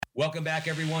Welcome back,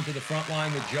 everyone, to the front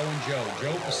line with Joe and Joe.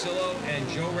 Joe Pasillo and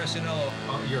Joe Resinello.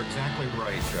 You're exactly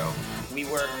right, Joe. We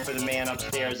work for the man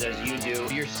upstairs as you do.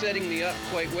 You're setting me up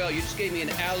quite well. You just gave me an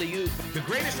alley-oop. The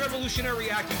greatest revolutionary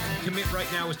act you can commit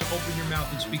right now is to open your mouth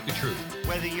and speak the truth.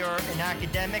 Whether you're an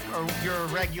academic or you're a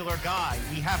regular guy,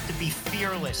 we have to be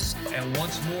fearless. And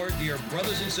once more, dear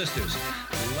brothers and sisters,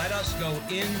 let us go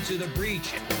into the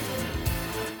breach.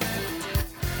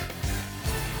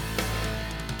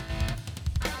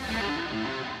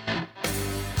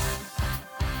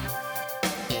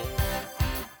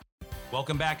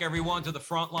 Welcome back, everyone, to the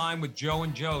front line with Joe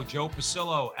and Joe. Joe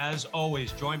Pasillo, as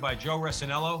always, joined by Joe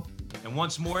Resinello. And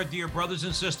once more, dear brothers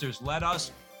and sisters, let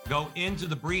us go into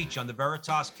the breach on the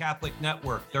Veritas Catholic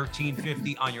Network,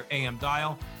 1350 on your AM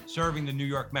dial, serving the New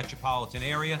York metropolitan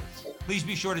area. Please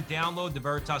be sure to download the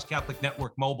Veritas Catholic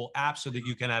Network mobile app so that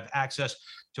you can have access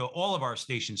to all of our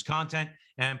station's content.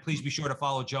 And please be sure to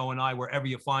follow Joe and I wherever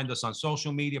you find us on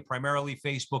social media, primarily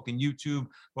Facebook and YouTube,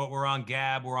 but we're on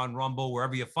Gab, we're on Rumble,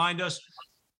 wherever you find us.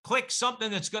 Click something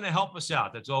that's going to help us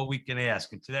out. That's all we can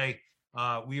ask. And today,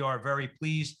 we are very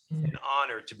pleased and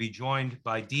honored to be joined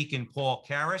by Deacon Paul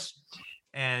Karras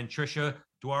and Tricia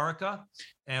Dwaraka.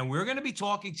 And we're going to be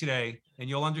talking today, and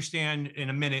you'll understand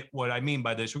in a minute what I mean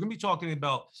by this. We're going to be talking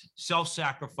about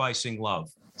self-sacrificing love.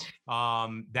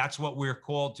 That's what we're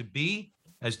called to be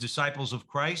as disciples of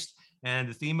Christ. And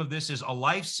the theme of this is a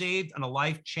life saved and a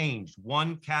life changed,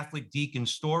 one Catholic deacon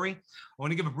story. I want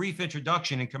to give a brief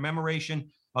introduction in commemoration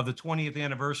of the 20th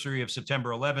anniversary of September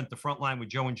 11th. The Frontline with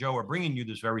Joe and Joe are bringing you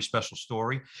this very special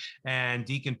story. And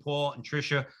Deacon Paul and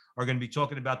Tricia are going to be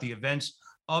talking about the events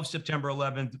of September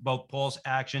 11th, both Paul's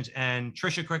actions. And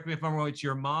Tricia, correct me if I'm wrong, it's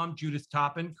your mom, Judith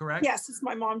Toppin, correct? Yes, it's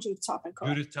my mom, Judith Toppin,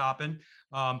 correct. Judith Toppin,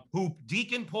 who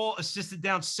Deacon Paul assisted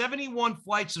down 71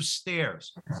 flights of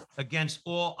stairs against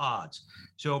all odds.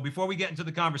 So before we get into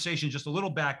the conversation, just a little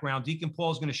background. Deacon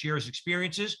Paul is going to share his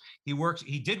experiences.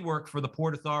 He did work for the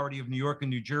Port Authority of New York and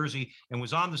New Jersey and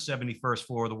was on the 71st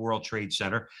floor of the World Trade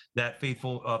Center that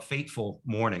fateful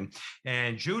morning.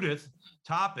 And Judith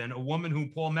Toppin, a woman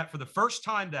whom Paul met for the first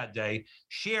time that day,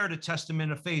 shared a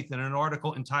testament of faith in an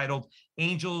article entitled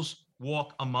Angels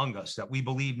Walk Among Us that we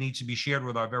believe needs to be shared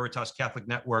with our Veritas Catholic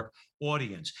Network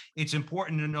audience. It's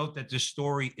important to note that this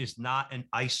story is not an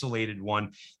isolated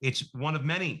one. It's one of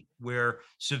many where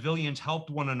civilians helped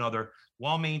one another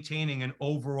while maintaining an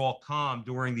overall calm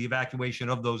during the evacuation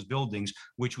of those buildings,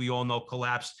 which we all know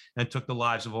collapsed and took the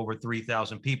lives of over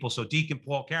 3,000 people. So Deacon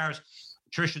Paul Karras,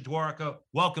 Tricia Dwaraka,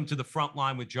 welcome to the front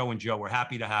line with Joe and Joe. We're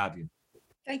happy to have you.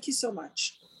 Thank you so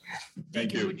much.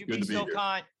 Thank you. Would you be so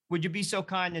kind? Would you be so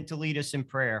kind and to lead us in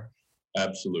prayer?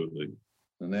 Absolutely.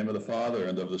 In the name of the Father,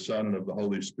 and of the Son, and of the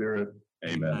Holy Spirit.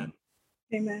 Amen.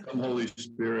 Amen. Come, Holy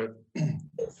Spirit,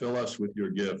 fill us with your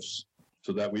gifts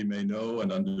so that we may know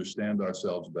and understand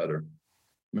ourselves better.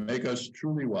 Make us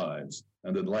truly wise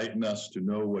and enlighten us to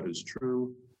know what is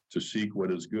true, to seek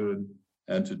what is good,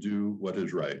 and to do what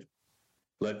is right.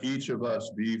 Let each of us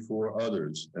be for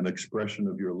others an expression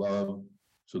of your love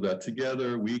so that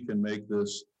together we can make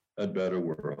this a better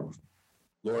world.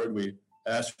 Lord, we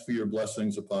ask for your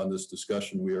blessings upon this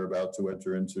discussion we are about to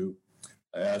enter into.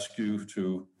 I ask you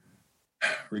to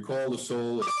recall the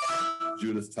soul of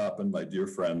Judith Toppin, my dear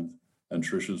friend, and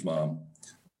Tricia's mom.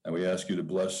 And we ask you to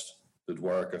bless the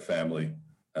Dwaraka family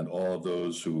and all of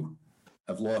those who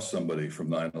have lost somebody from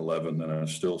 9/11 and are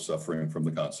still suffering from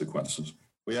the consequences.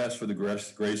 We ask for the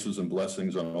graces and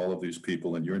blessings on all of these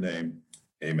people in your name.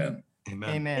 Amen. Amen.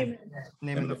 Amen. Amen. In the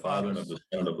name In the Father, and of the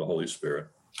Son, and of the Holy Spirit.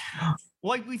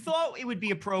 Well, we thought it would be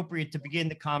appropriate to begin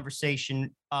the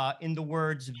conversation in the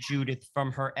words of Judith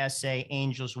from her essay,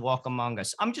 Angels Walk Among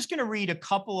Us. I'm just going to read a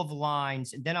couple of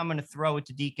lines, and then I'm going to throw it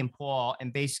to Deacon Paul,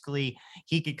 and basically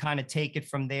he could kind of take it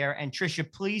from there. And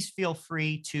Tricia, please feel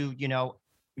free to,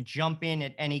 jump in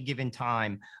at any given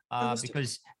time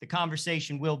because the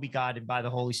conversation will be guided by the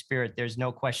Holy Spirit. There's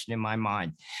no question in my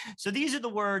mind. So these are the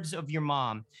words of your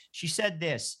mom. She said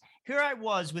this: "Here I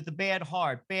was with a bad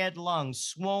heart, bad lungs,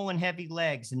 swollen heavy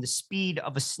legs, and the speed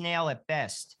of a snail at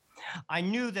best. I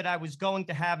knew that I was going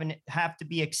to have to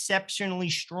be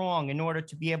exceptionally strong in order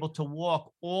to be able to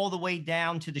walk all the way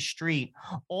down to the street.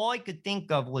 All I could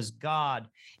think of was, God,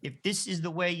 if this is the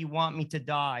way you want me to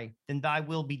die, then thy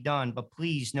will be done, but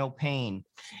please no pain.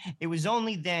 It was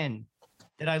only then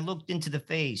that I looked into the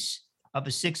face of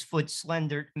a 6-foot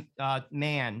slender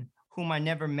man whom I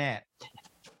never met.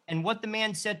 And what the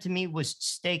man said to me was,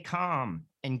 stay calm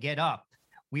and get up.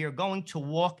 We are going to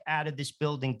walk out of this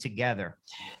building together."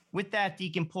 With that,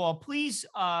 Deacon Paul, please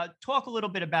talk a little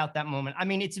bit about that moment. I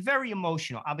mean, it's very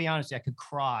emotional. I'll be honest, I could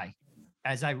cry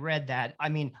as I read that. I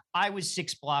mean, I was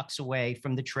 6 blocks away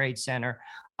from the Trade Center.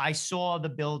 I saw the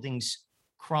buildings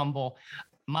crumble.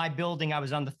 My building, I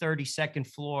was on the 32nd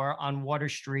floor on Water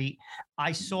Street.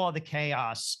 I saw the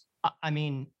chaos. I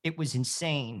mean, it was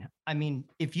insane. I mean,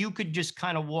 if you could just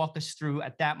kind of walk us through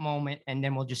at that moment, and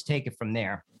then we'll just take it from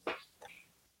there.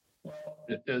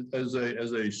 As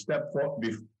a step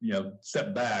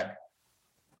back,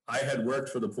 I had worked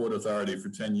for the Port Authority for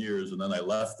 10 years, and then I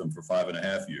left them for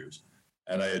 5.5 years.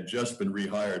 And I had just been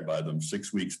rehired by them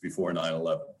 6 weeks before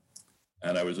 9/11.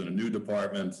 And I was in a new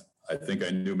department. I think I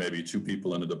knew maybe 2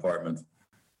 people in the department.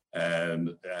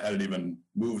 And I hadn't even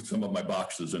moved some of my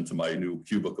boxes into my new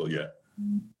cubicle yet.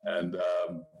 And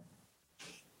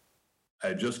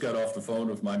I just got off the phone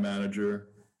with my manager,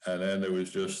 and then there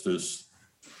was just this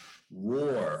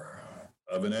roar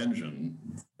of an engine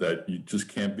that you just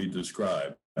can't be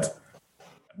described,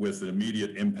 with an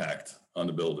immediate impact on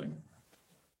the building.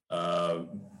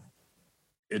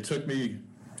 It took me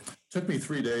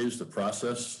 3 days to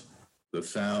process the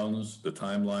sounds, the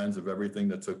timelines of everything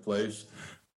that took place.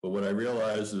 But what I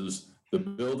realized is the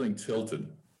building tilted,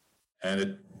 and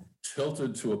it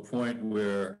tilted to a point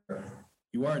where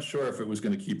you weren't sure if it was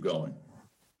going to keep going.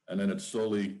 And then it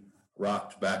slowly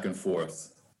rocked back and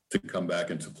forth to come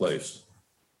back into place.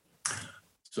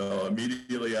 So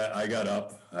immediately I got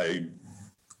up. I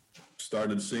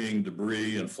started seeing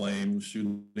debris and flames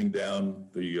shooting down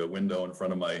the window in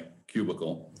front of my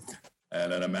cubicle.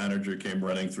 And then a manager came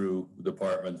running through the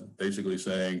department, basically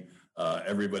saying,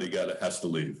 everybody has to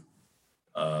leave.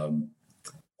 While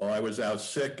I was out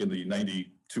sick in the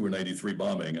 92 or 93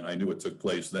 bombing, I knew it took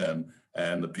place then.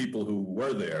 And the people who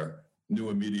were there knew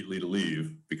immediately to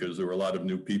leave, because there were a lot of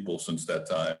new people since that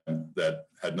time that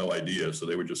had no idea. So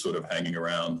they were just sort of hanging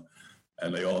around,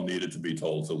 and they all needed to be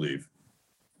told to leave.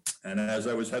 And as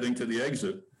I was heading to the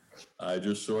exit, I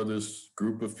just saw this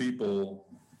group of people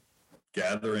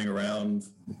gathering around,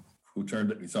 who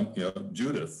turned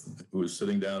Judith, who was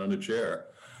sitting down in a chair.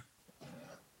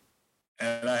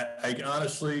 And I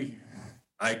honestly,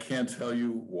 I can't tell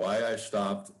you why I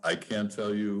stopped. I can't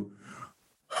tell you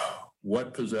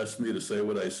what possessed me to say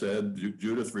what I said.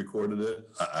 Judith recorded it.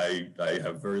 I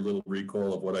have very little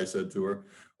recall of what I said to her.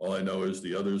 All I know is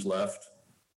the others left,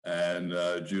 and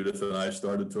Judith and I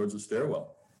started towards the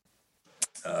stairwell.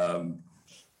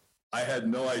 I had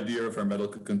no idea of her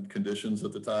medical conditions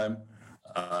at the time.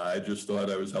 I just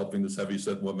thought I was helping this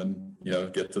heavyset woman,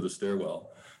 get to the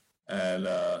stairwell. And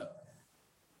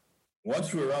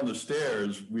once we were on the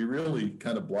stairs, we really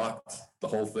kind of blocked the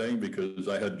whole thing, because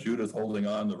I had Judith holding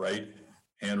on the right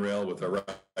handrail with her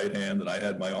right hand, and I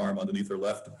had my arm underneath her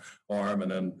left arm.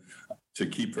 And then to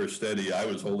keep her steady, I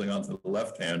was holding onto the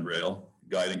left handrail,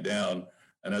 guiding down.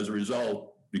 And as a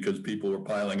result, because people were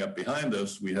piling up behind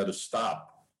us, we had to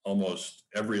stop almost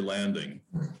every landing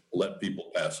to let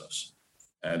people pass us.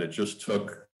 And it just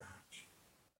took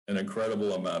an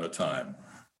incredible amount of time.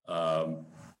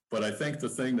 But I think the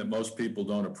thing that most people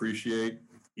don't appreciate,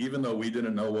 even though we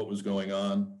didn't know what was going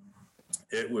on,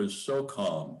 it was so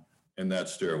calm in that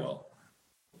stairwell.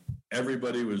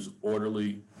 Everybody was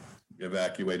orderly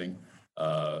evacuating.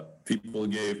 People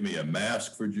gave me a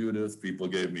mask for Judith. People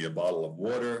gave me a bottle of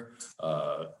water,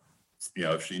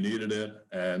 if she needed it.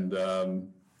 And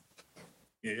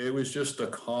it was just a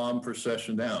calm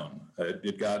procession down.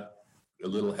 It got a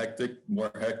little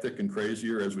more hectic and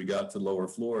crazier as we got to lower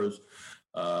floors.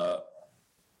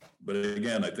 But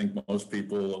again, I think most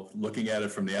people looking at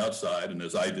it from the outside, and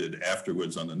as I did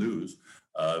afterwards on the news,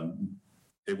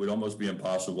 it would almost be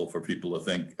impossible for people to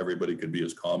think everybody could be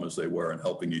as calm as they were and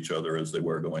helping each other as they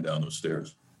were going down those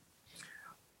stairs.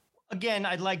 Again,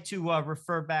 I'd like to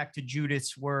refer back to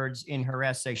Judith's words in her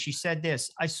essay. She said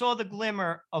this: "I saw the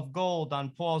glimmer of gold on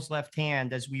Paul's left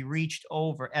hand as he reached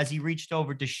over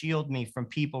to shield me from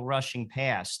people rushing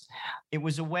past. It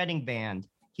was a wedding band.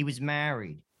 He was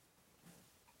married."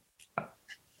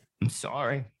 I'm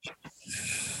sorry.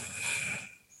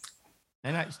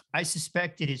 And I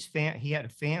suspected he had a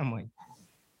family.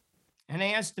 And I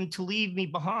asked him to leave me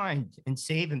behind and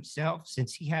save himself,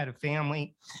 since he had a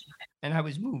family, and I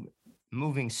was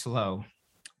moving slow.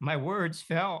 My words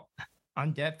fell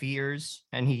on deaf ears,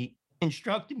 and he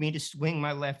instructed me to swing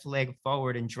my left leg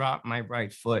forward and drop my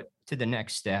right foot to the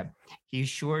next step. He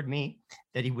assured me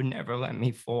that he would never let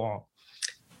me fall.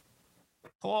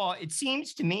 Paul, it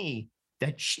seems to me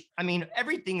that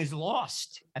everything is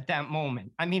lost at that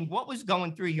moment. What was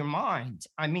going through your mind?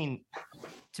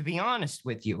 To be honest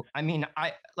with you,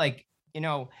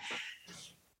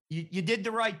 you did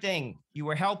the right thing. You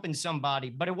were helping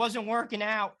somebody, but it wasn't working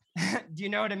out. Do you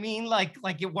know what I mean? Like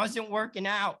it wasn't working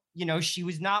out. She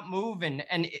was not moving,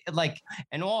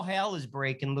 and all hell is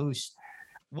breaking loose.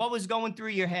 What was going through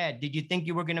your head? Did you think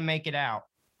you were going to make it out?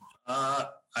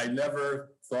 I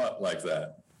never thought like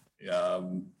that.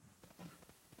 Um,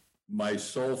 my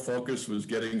sole focus was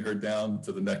getting her down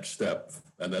to the next step,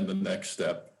 and then the next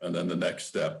step, and then the next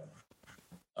step.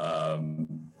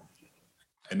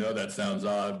 I know that sounds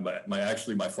odd.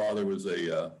 My father was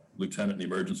a lieutenant in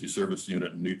the emergency service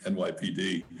unit in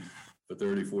NYPD for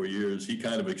 34 years. He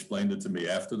kind of explained it to me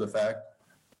after the fact.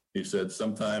 He said,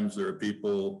 sometimes there are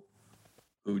people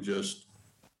who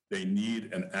they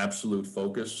need an absolute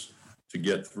focus to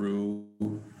get through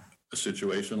a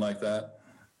situation like that.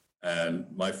 And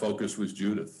my focus was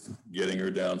Judith, getting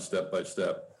her down step by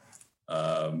step.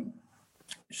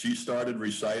 She started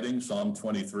reciting Psalm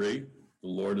 23, "The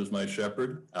Lord is my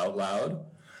shepherd," out loud.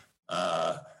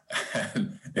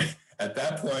 And at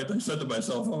that point, I said to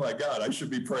myself, oh my God, I should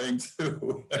be praying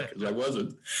too, because I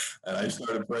wasn't. And I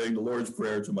started praying the Lord's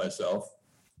Prayer to myself.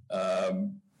 But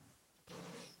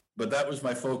that was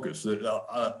my focus.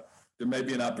 There may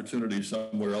be an opportunity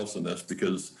somewhere else in this,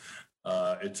 because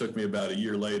it took me about a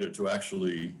year later to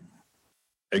actually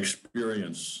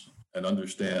experience and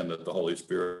understand that the Holy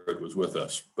Spirit was with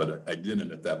us, but I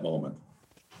didn't at that moment.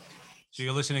 So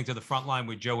you're listening to The Frontline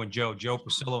with Joe and Joe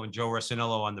Pasillo and Joe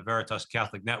Resinello on the Veritas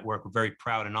Catholic Network. We're very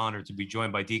proud and honored to be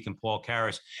joined by Deacon Paul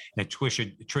Karras and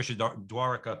Tricia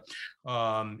Dwarica.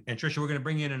 And Tricia, we're going to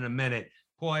bring you in a minute.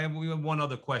 Paul, we have one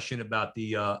other question about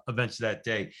the events of that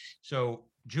day. So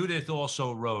Judith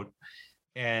also wrote,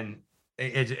 and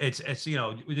it's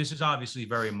this is obviously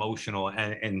very emotional,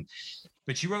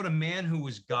 but she wrote, a man who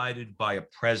was guided by a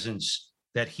presence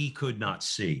that he could not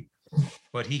see,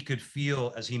 but he could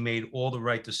feel as he made all the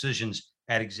right decisions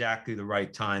at exactly the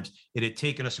right times. It had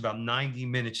taken us about 90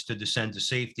 minutes to descend to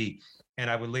safety. And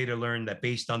I would later learn that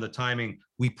based on the timing,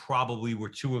 we probably were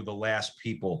two of the last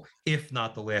people, if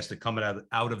not the last, to come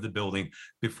out of the building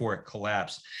before it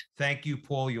collapsed. Thank you,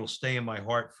 Paul. You'll stay in my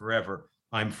heart forever.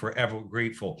 I'm forever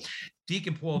grateful.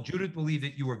 Deacon Paul, Judith believed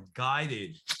that you were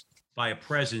guided by a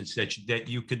presence that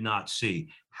you could not see.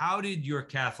 How did your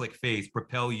Catholic faith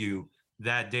propel you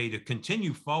that day to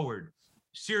continue forward?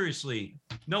 Seriously,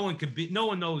 no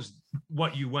one knows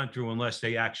what you went through unless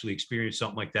they actually experience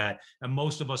something like that. And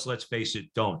most of us, let's face it,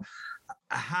 don't.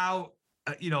 How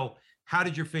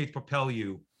did your faith propel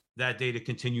you that day to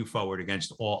continue forward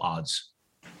against all odds?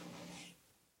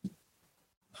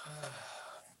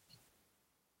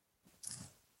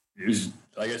 It was,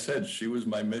 like I said, she was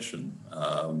my mission.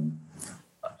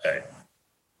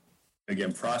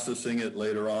 Again, processing it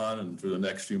later on and through the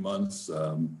next few months,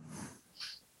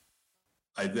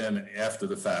 I then, after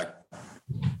the fact,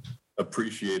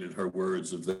 appreciated her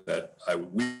words of that.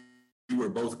 We were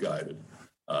both guided,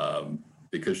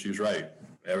 because she's right.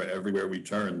 Everywhere we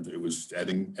turned, it was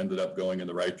ended up going in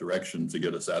the right direction to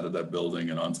get us out of that building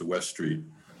and onto West Street.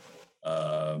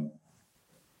 One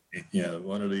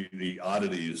of the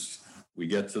oddities, we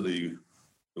get to the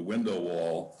window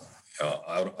wall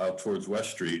out towards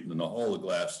West Street, and then all the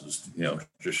glass is,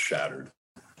 just shattered.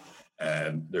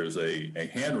 And there's a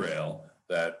handrail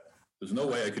that there's no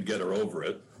way I could get her over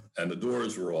it. And the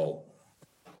doors were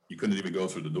you couldn't even go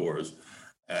through the doors.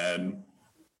 And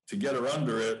to get her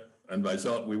under it, and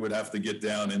myself, we would have to get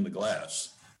down in the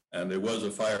glass. And there was a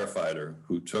firefighter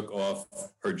who took off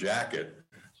her jacket,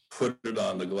 put it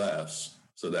on the glass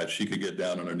so that she could get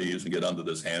down on her knees and get under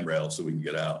this handrail so we can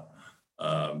get out.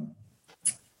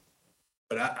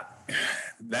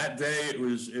 That day, it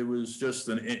was just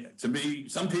to me,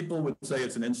 some people would say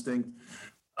it's an instinct.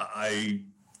 I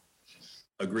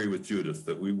agree with Judith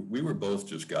that we were both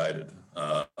just guided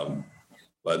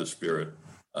by the Spirit.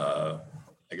 I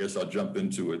guess I'll jump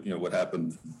into it. What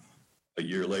happened a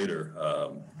year later.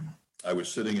 I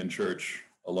was sitting in church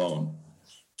alone,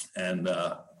 and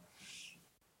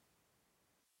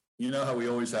you know how we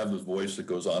always have this voice that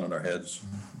goes on in our heads.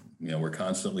 We're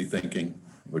constantly thinking.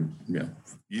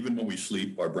 Even when we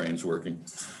sleep, our brain's working.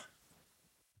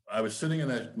 I was sitting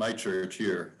in my church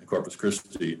here in Corpus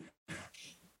Christi,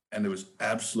 and there was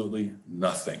absolutely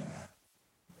nothing.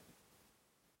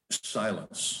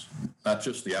 Silence, not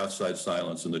just the outside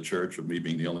silence in the church of me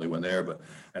being the only one there, but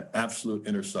an absolute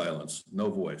inner silence, no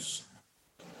voice.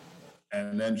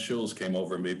 And then chills came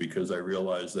over me because I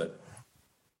realized that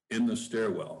in the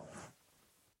stairwell,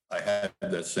 I had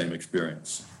that same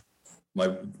experience.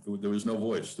 There was no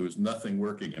voice. There was nothing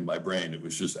working in my brain. It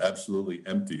was just absolutely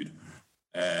emptied.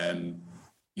 And,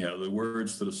 the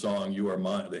words to the song, "You Are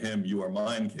Mine," the hymn, "You Are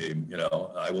Mine" came,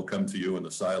 I will come to you in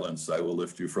the silence. I will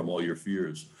lift you from all your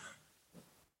fears.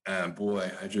 And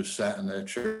boy, I just sat in that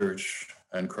church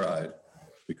and cried,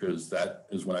 because that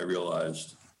is when I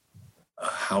realized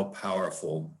how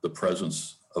powerful the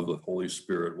presence of the Holy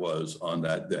Spirit was on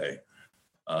that day,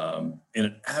 in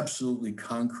an absolutely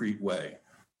concrete way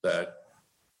that,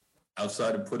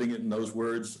 outside of putting it in those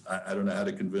words, I don't know how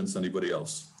to convince anybody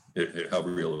else how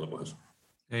real it was.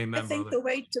 Amen, I think brother. the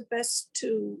way to best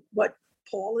to what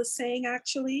Paul is saying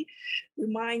actually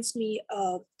reminds me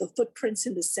of the footprints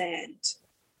in the sand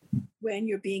when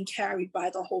you're being carried by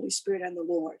the Holy Spirit and the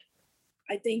Lord.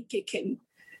 I think it can,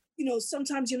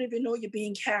 sometimes you don't even know you're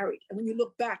being carried. And when you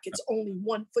look back, it's only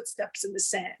one footsteps in the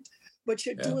sand, but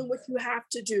you're doing what you have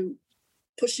to do,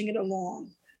 pushing it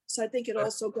along. So I think it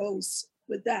also goes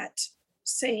with that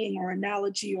saying or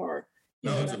analogy or.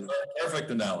 No, it's a perfect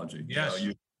analogy. Yes.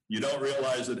 You don't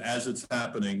realize it as it's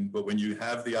happening, but when you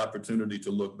have the opportunity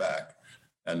to look back,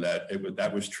 and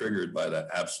that was triggered by that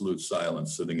absolute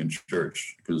silence sitting in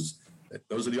church, because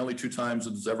those are the only two times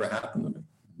it's ever happened to me.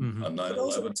 Mm-hmm. On 9/11.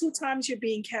 Those are the two times you're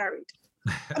being carried.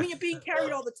 I mean, you're being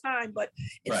carried all the time, but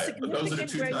it's Right. But those are the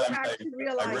significant two where you times actually I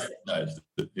realize it. recognized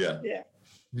it. Yeah. Yeah.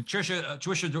 Trisha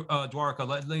Dwarka,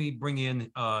 let me bring you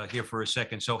in here for a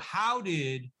second. So how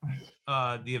did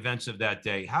the events of that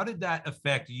day, how did that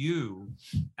affect you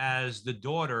as the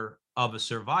daughter of a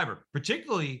survivor,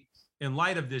 particularly in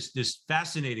light of this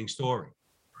fascinating story?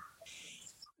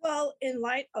 Well, in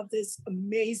light of this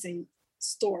amazing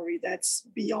story that's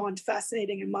beyond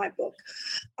fascinating in my book,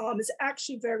 it's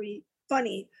actually very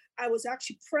funny. I was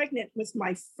actually pregnant with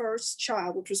my first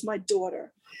child, which was my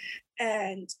daughter.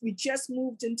 And we just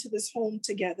moved into this home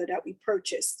together that we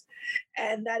purchased.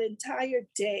 And that entire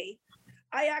day,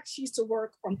 I actually used to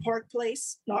work on Park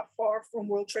Place, not far from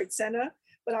World Trade Center,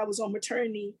 but I was on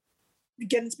getting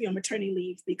to be on maternity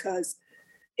leave because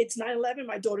it's 9/11.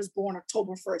 My daughter's born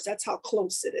October 1st. That's how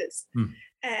close it is.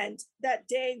 And that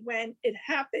day when it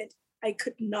happened, I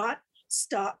could not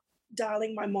stop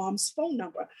dialing my mom's phone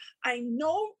number. I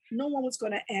know no one was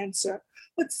going to answer,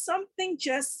 but something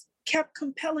just kept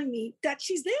compelling me that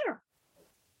she's there.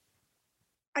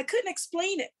 I couldn't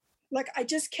explain it. Like I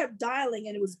just kept dialing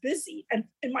and it was busy. And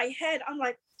in my head, I'm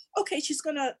like, okay, she's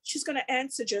gonna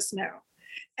answer just now.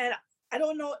 And I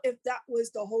don't know if that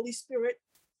was the Holy Spirit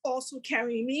also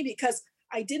carrying me, because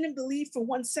I didn't believe for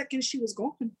 1 second she was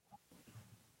gone.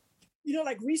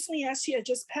 Like recently as she had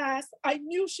just passed, I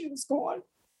knew she was gone.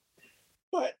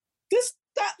 But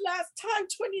that last time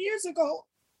 20 years ago,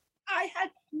 I had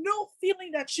no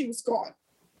feeling that she was gone.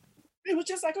 It was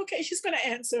just like, okay, she's going to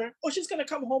answer or she's going to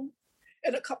come home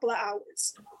in a couple of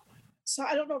hours. So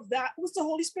I don't know if that was the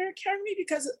Holy Spirit carrying me,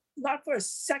 because not for a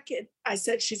second I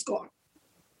said she's gone.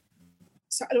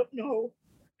 So I don't know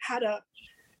how to,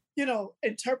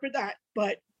 interpret that.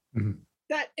 But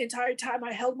that entire time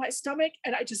I held my stomach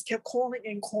and I just kept calling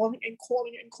and calling and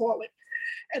calling and calling.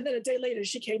 And then a day later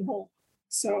she came home.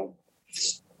 So.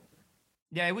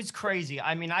 Yeah, it was crazy.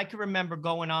 I mean, I can remember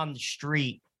going on the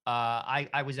street.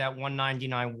 I was at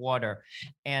 199 Water,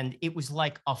 and it was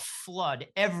like a flood.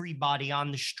 Everybody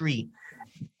on the street,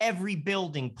 every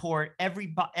building,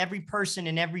 every person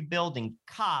in every building,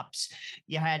 cops.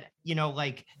 You had,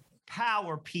 like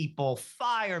power people,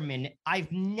 firemen.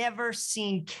 I've never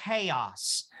seen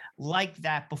chaos like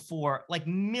that before. Like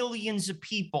millions of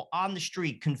people on the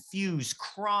street, confused,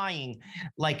 crying.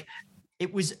 Like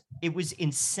it was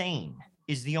insane.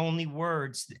 Is the only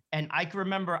words. And I can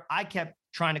remember I kept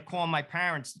trying to call my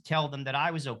parents to tell them that I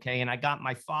was okay. And I got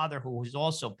my father, who was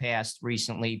also passed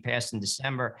in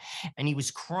December, and he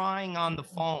was crying on the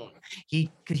phone.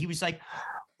 He was like,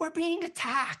 we're being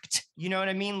attacked. You know what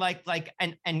I mean?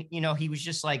 And he was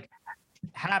just like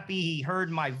happy he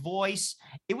heard my voice.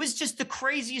 It was just the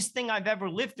craziest thing I've ever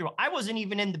lived through. I wasn't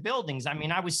even in the buildings. I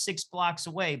mean, I was 6 blocks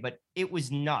away, but it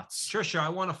was nuts. Trisha, I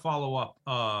want to follow up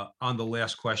on the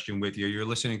last question with you. You're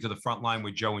listening to The Front Line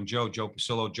with Joe and Joe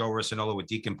Pasillo, Joe Rissanello with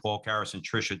Deacon Paul Karras and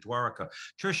Trisha Dwarka.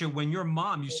 Trisha, when your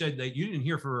mom, you said that you didn't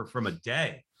hear from her from a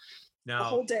day. Now, the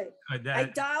whole day. I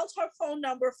dialed her phone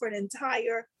number for an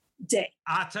entire day.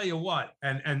 I'll tell you what,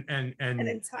 and an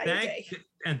entire day.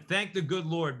 And thank the good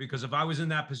Lord, because if I was in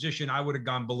that position, I would have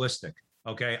gone ballistic.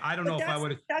 Okay, I don't know if I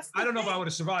would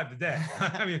have survived the day.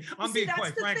 I mean, I'm being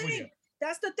quite frank with you.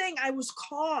 That's the thing. I was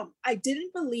calm. I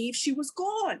didn't believe she was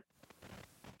gone.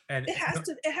 And it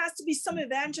has to be some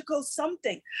evangelical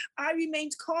something. I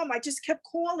remained calm. I just kept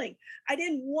calling. I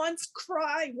didn't once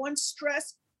cry, once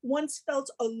stress, once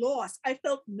felt a loss. I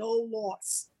felt no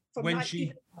loss.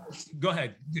 Go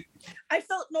ahead. I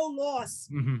felt no loss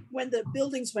when the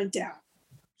buildings went down.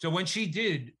 So when she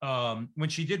did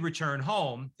return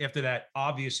home after that,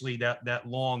 obviously that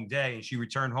long day, and she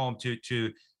returned home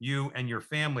to you and your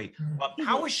family,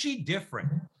 how was she different?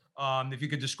 If you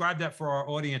could describe that for our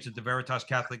audience at the Veritas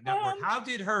Catholic Network, how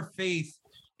did her faith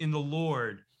in the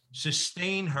Lord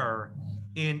sustain her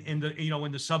in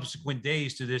the subsequent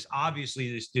days to this,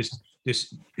 obviously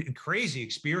this crazy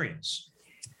experience?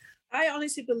 I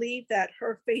honestly believe that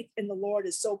her faith in the Lord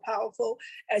is so powerful.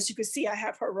 As you can see, I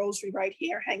have her rosary right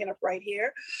here, hanging up right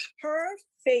here. Her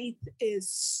faith is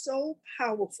so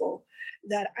powerful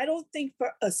that I don't think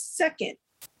for a second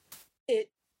it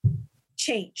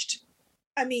changed.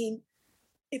 I mean,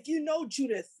 if you know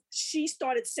Judith, she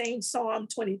started saying Psalm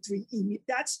 23.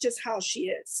 That's just how she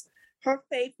is. Her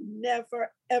faith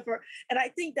never, ever. And I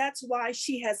think that's why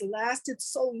she has lasted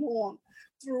so long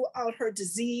throughout her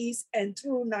disease and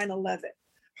through 9/11.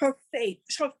 Her faith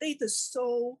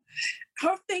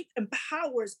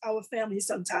empowers our family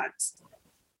sometimes.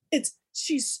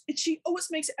 She always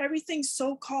makes everything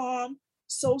so calm,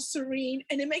 so serene,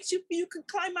 and it makes you feel you can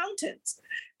climb mountains.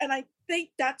 And I think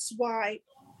that's why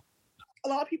a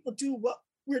lot of people do what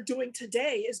we're doing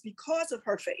today is because of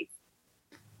her faith.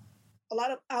 A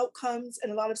lot of outcomes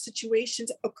and a lot of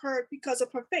situations occurred because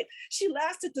of her faith. She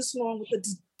lasted this long with a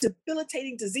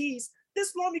debilitating disease,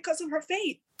 this long because of her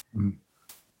faith. Mm.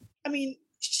 I mean,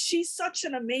 she's such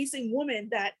an amazing woman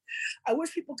that I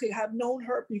wish people could have known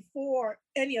her before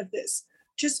any of this.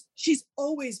 Just, she's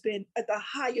always been at the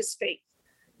highest faith.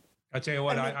 I'll tell you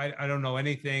what, I don't know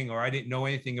anything, or I didn't know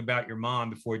anything about your mom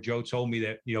before Joe told me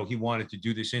that, he wanted to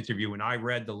do this interview, and I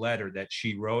read the letter that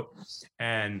she wrote,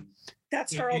 and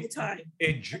that's her all the time.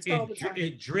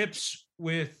 It drips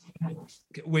with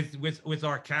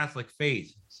our Catholic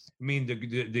faith. I mean,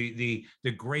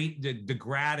 the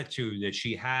gratitude that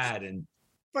she had, and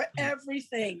for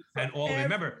everything. And all.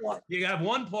 Remember, you have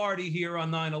one party here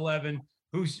on 9/11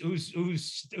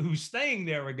 who's staying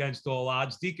there against all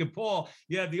odds, Deacon Paul.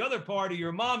 You have the other party,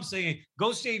 your mom, saying,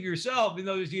 "Go save yourself."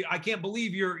 I can't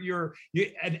believe you're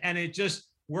and it just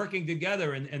working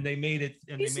together, and they made it.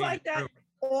 And He's they made like it that through.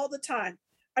 All the time.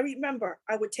 I remember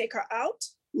I would take her out.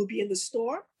 We'll be in the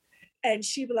store, and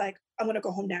she'd be like, "I'm gonna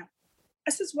go home now."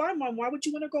 I says, "Why, Mom? Why would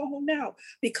you want to go home now?"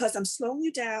 "Because I'm slowing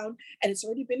you down, and it's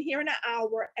already been here an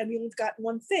hour, and we only got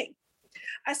one thing."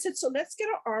 I said, "So let's get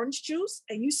our orange juice,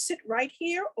 and you sit right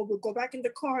here, or we'll go back in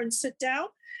the car and sit down,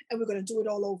 and we're going to do it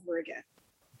all over again."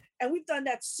 And we've done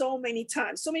that so many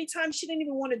times. So many times she didn't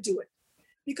even want to do it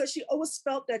because she always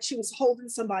felt that she was holding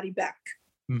somebody back,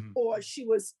 mm-hmm. or she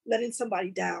was letting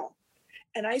somebody down.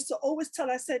 And I used to always tell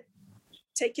her, I said,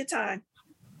 "Take your time.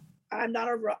 I'm not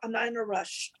in a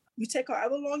rush. You take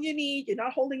however long you need. You're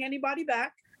not holding anybody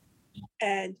back."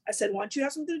 And I said, "Why don't you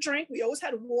have something to drink?" We always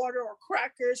had water or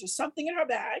crackers or something in her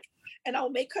bag. And I'll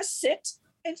make her sit,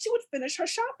 and she would finish her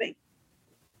shopping.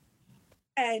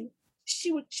 And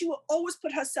she would always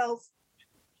put herself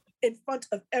in front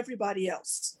of everybody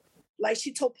else. Like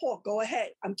she told Paul, "Go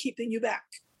ahead, I'm keeping you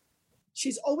back."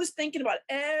 She's always thinking about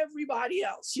everybody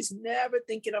else. She's never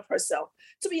thinking of herself.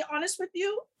 To be honest with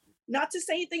you, not to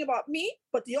say anything about me,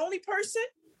 but the only person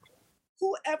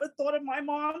who ever thought of my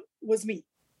mom was me.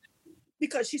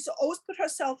 Because she used to always put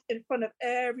herself in front of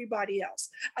everybody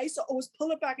else. I used to always pull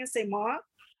her back and say, "Ma,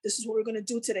 this is what we're going to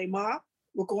do today. Ma,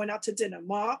 we're going out to dinner.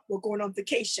 Ma, we're going on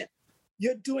vacation.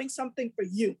 You're doing something for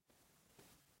you."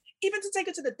 Even to take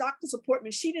her to the doctor's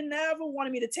appointment, she never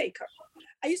wanted me to take her.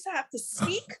 I used to have to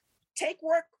sneak, take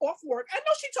work off work. I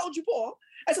know she told you, Paul.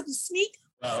 I had to sneak,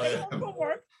 stay home from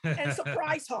work, and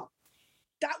surprise her.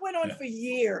 That went on for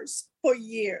years.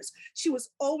 She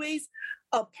was always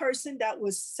a person that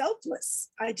was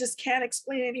selfless. I just can't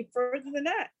explain any further than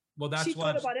that. Well, that's she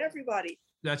thought about everybody.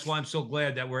 That's why I'm so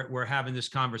glad that we're having this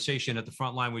conversation at the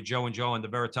front line with Joe and Joe on the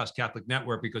Veritas Catholic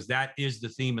Network, because that is the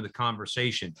theme of the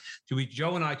conversation.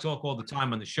 Joe and I talk all the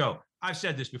time on the show. I've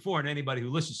said this before, and anybody who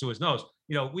listens to us knows,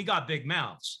 we got big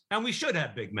mouths, and we should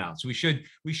have big mouths. We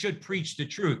should preach the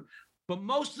truth. But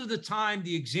most of the time,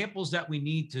 the examples that we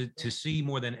need to see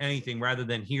more than anything, rather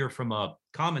than hear from a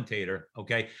commentator,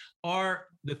 okay, are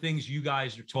the things you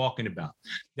guys are talking about.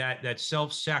 That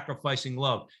self-sacrificing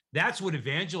love. That's what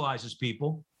evangelizes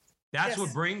people. That's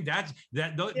what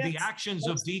the actions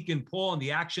of Deacon Paul and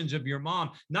the actions of your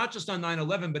mom, not just on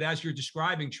 9/11, but as you're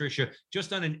describing, Tricia,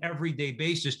 just on an everyday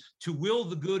basis, to will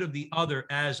the good of the other,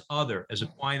 as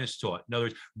Aquinas taught. In other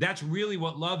words, that's really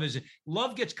what love is.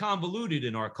 Love gets convoluted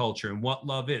in our culture and what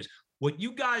love is. What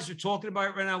you guys are talking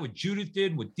about right now, what Judith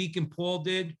did, what Deacon Paul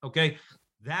did, okay,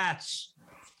 that's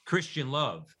Christian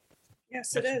love.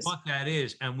 Yes, that's it is. What that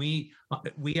is. And we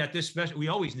at this special, we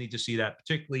always need to see that,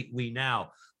 particularly we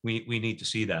now. We need to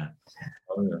see that.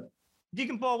 Oh, yeah.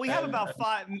 Deacon Paul, we have about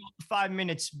 5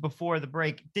 minutes before the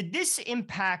break. Did this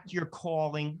impact your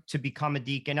calling to become a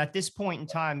deacon? At this point in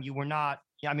time, you were not.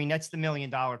 I mean, that's the $1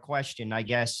 million question, I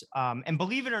guess. And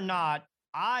believe it or not,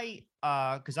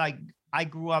 because I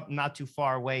grew up not too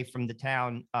far away from the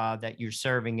town that you're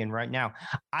serving in right now.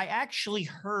 I actually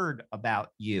heard about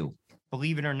you,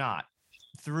 believe it or not,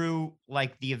 through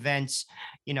like the events,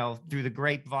 through the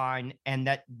grapevine, and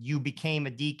that you became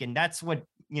a deacon. That's what,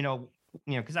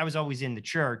 because I was always in the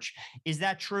church. Is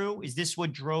that true? Is this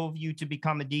what drove you to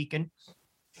become a deacon?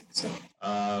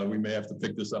 We may have to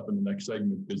pick this up in the next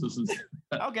segment because this is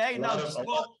okay. No,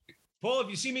 Paul, if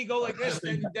you see me go like this,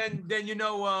 then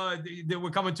that we're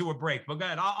coming to a break. But go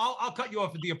ahead. I'll cut you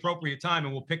off at the appropriate time,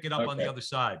 and we'll pick it up on the other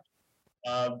side.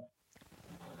 I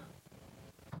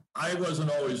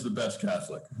wasn't always the best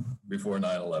Catholic before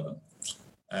 9/11,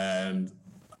 and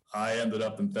I ended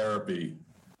up in therapy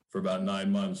for about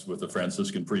 9 months with a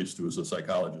Franciscan priest who was a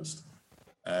psychologist,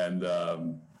 and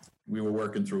we were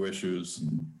working through issues.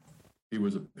 And he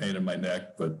was a pain in my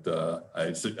neck, but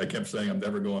I kept saying I'm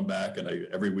never going back, and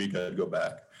every week I'd go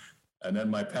back. And then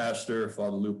my pastor,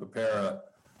 Father Lou Papera,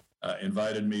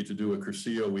 invited me to do a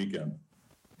Cursillo weekend.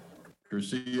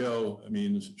 Cursillo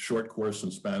means short course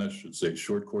in Spanish. It's a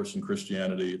short course in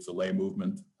Christianity. It's a lay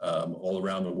movement all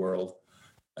around the world.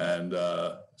 And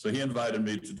so he invited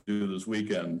me to do this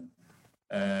weekend.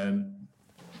 And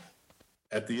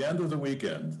at the end of the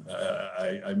weekend,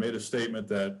 I made a statement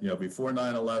that, before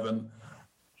 9/11,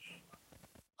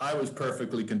 I was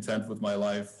perfectly content with my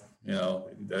life.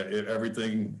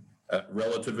 Everything,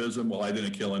 relativism, well, I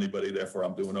didn't kill anybody, therefore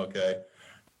I'm doing okay.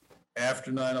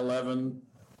 After 9/11,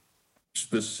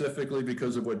 specifically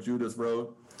because of what Judith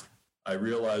wrote, I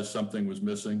realized something was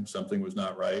missing, something was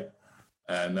not right.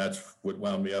 And that's what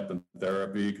wound me up in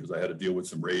therapy, because I had to deal with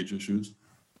some rage issues.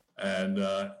 And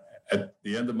at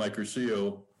the end of my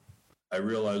Cursillo, I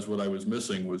realized what I was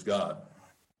missing was God.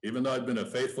 Even though I'd been a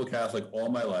faithful Catholic all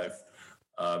my life,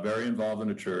 very involved in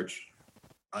the church,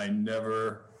 I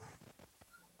never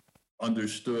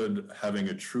understood having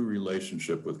a true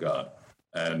relationship with God.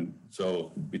 And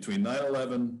so between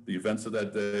 9/11, the events of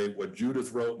that day, what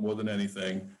Judith wrote more than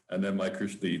anything, and then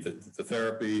the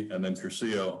therapy, and then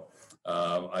Cursillo,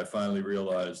 I finally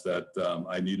realized that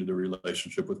I needed a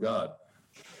relationship with God.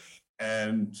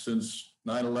 And since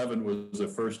 9/11 was the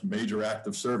first major act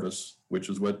of service, which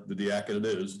is what the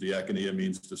diaconate is, diaconia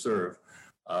means to serve,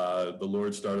 the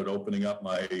Lord started opening up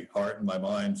my heart and my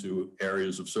mind to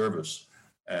areas of service.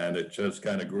 And it just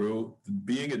kind of grew.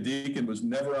 Being a deacon was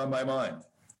never on my mind.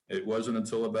 It wasn't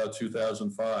until about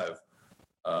 2005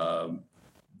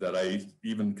 that I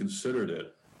even considered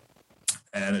it.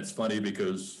 And it's funny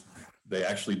because they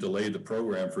actually delayed the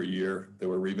program for a year. They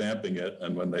were revamping it.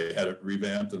 And when they had it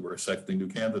revamped and were accepting new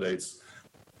candidates,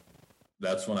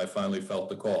 that's when I finally felt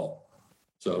the call.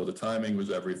 So the timing was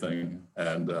everything.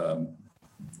 And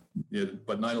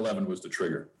but 9/11 was the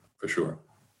trigger for sure.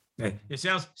 It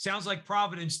sounds like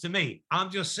Providence to me. I'm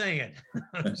just saying.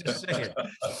 I'm just saying.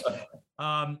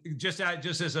 Just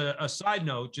as a side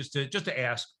note, just to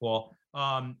ask, Paul,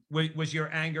 was your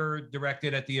anger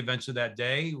directed at the events of that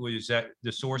day? Was that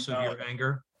the source of your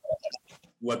anger?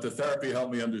 What the therapy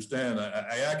helped me understand,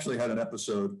 I actually had an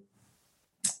episode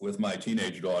with my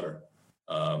teenage daughter.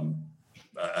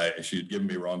 She had given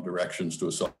me wrong directions to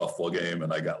a softball game,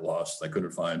 and I got lost. I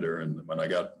couldn't find her, and when I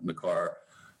got in the car,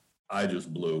 I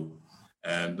just blew.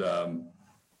 And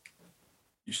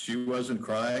she wasn't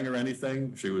crying or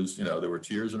anything. She was, there were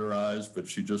tears in her eyes, but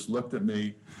she just looked at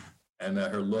me, and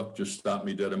her look just stopped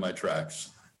me dead in my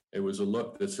tracks. It was a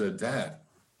look that said, "Dad,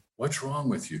 what's wrong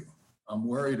with you? I'm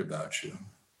worried about you."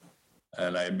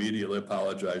 And I immediately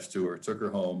apologized to her, took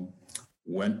her home,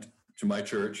 went to my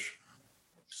church,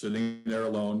 sitting there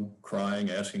alone, crying,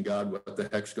 asking God what the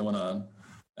heck's going on.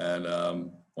 And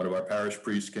one of our parish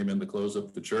priests came in to close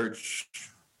up the church,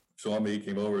 saw me,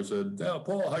 came over and said, "Oh,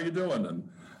 Paul, how you doing?" And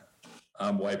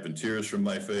I'm wiping tears from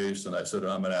my face. And I said,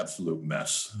 "I'm an absolute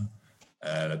mess."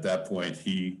 And at that point,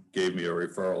 he gave me a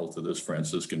referral to this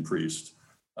Franciscan priest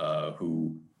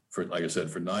who, like I said,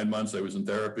 for 9 months, I was in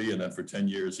therapy. And then for 10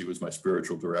 years, he was my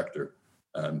spiritual director.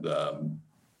 And,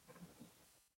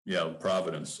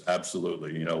 Providence,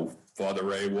 absolutely. Father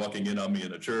Ray walking in on me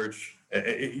in a church.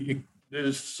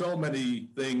 There's so many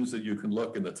things that you can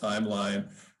look in the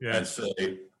timeline and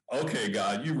say, "Okay,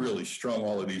 God, you really strung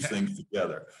all of these things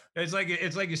together." It's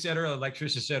like you said earlier, like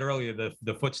Trisha said earlier,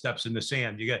 the footsteps in the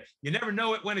sand. You never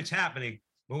know it when it's happening,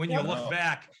 but when you look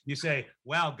back, you say,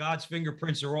 "Wow, God's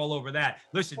fingerprints are all over that."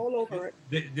 Listen, all over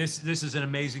it. This is an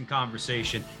amazing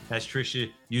conversation, as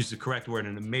Trisha use the correct word,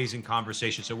 an amazing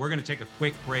conversation. So we're going to take a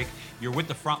quick break. You're with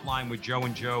the front line with Joe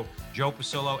and Joe, Joe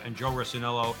Pasillo and Joe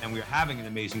Rossinello, and we're having an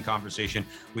amazing conversation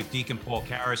with Deacon Paul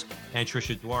Karras and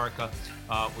Trisha Dwarika.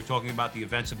 We're talking about the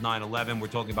events of 9/11. We're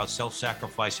talking about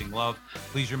self-sacrificing love.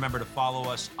 Please remember to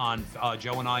follow us on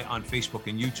Joe and I on Facebook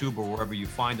and YouTube or wherever you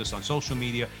find us on social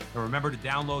media. And remember to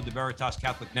download the Veritas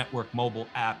Catholic Network mobile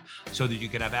app so that you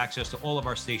can have access to all of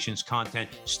our station's content.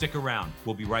 Stick around.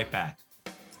 We'll be right back.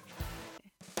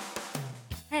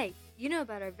 Hey, you know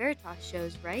about our Veritas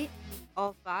shows, right?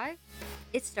 All 5?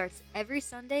 It starts every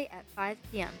Sunday at 5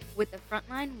 p.m. with the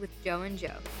Frontline with Joe and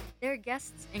Joe. Their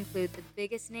guests include the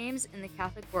biggest names in the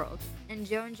Catholic world, and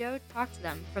Joe and Joe talk to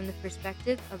them from the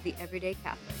perspective of the everyday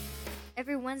Catholic.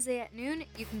 Every Wednesday at noon,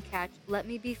 you can catch Let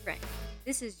Me Be Frank.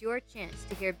 This is your chance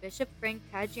to hear Bishop Frank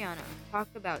Caggiano talk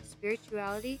about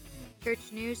spirituality,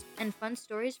 church news, and fun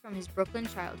stories from his Brooklyn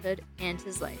childhood and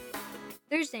his life.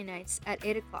 Thursday nights at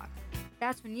 8 o'clock.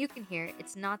 That's when you can hear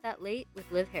It's Not That Late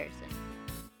with Liv Harrison.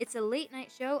 It's a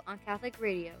late-night show on Catholic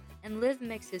radio, and Liv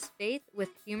mixes faith with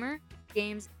humor,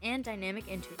 games, and dynamic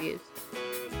interviews.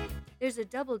 There's a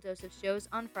double dose of shows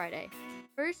on Friday.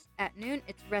 First, at noon,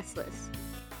 it's Restless.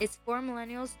 It's 4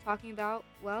 millennials talking about,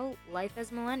 well, life as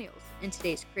millennials in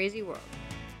today's crazy world.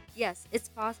 Yes, it's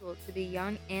possible to be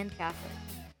young and Catholic.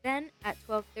 Then, at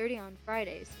 12:30 on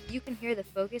Fridays, you can hear the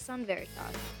Focus on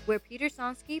Veritas, where Peter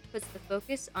Sonsky puts the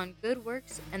focus on good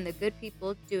works and the good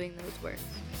people doing those works.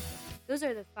 Those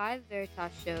are the 5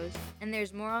 Veritas shows, and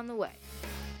there's more on the way.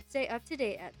 Stay up to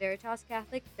date at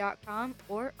veritascatholic.com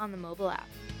or on the mobile app.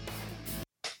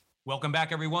 Welcome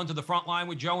back, everyone, to the front line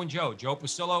with Joe and Joe. Joe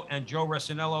Pasillo and Joe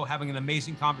Rossinello having an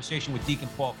amazing conversation with Deacon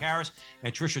Paul Karras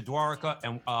and Trisha Dwarika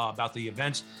and about the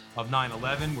events of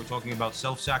 9/11. We're talking about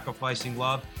self-sacrificing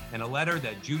love and a letter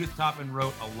that Judith Toppin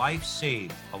wrote, A Life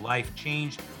Saved, A Life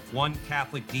Changed, One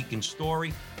Catholic Deacon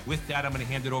Story. With that, I'm going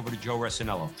to hand it over to Joe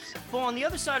Rossinello. Paul, on the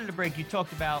other side of the break, you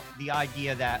talked about the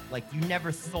idea that, like, you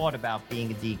never thought about being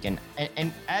a deacon.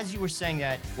 And as you were saying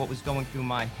that, what was going through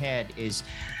my head is,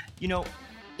 you know,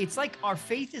 it's like our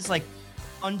faith is like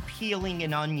unpeeling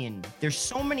an onion. There's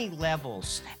so many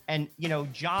levels. And, you know,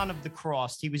 John of the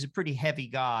Cross, he was a pretty heavy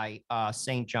guy,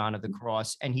 St. John of the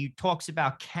Cross. And he talks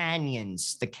about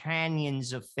canyons, the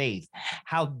canyons of faith,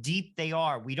 how deep they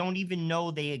are. We don't even know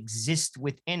they exist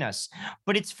within us.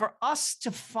 But it's for us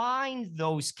to find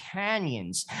those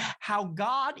canyons, how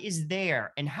God is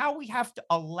there and how we have to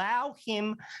allow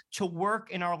him to work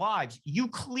in our lives. You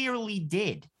clearly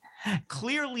did.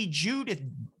 Clearly, Judith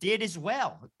did as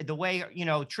well. The way, you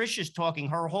know, Trisha's talking,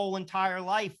 her whole entire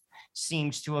life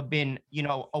seems to have been, you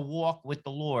know, a walk with the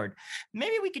Lord.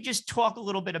 Maybe we could just talk a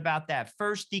little bit about that.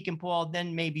 First, Deacon Paul,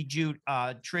 then maybe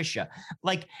Trisha.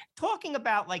 Like talking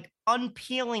about like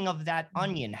unpeeling of that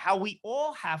onion, how we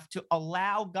all have to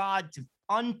allow God to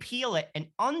unpeel it, and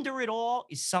under it all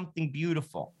is something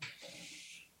beautiful.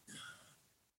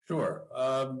 Sure.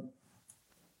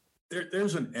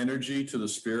 There's an energy to the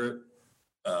spirit.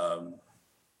 The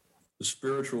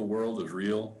spiritual world is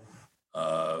real.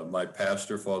 My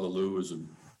pastor, Father Lou, is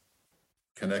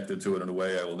connected to it in a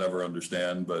way I will never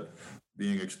understand, but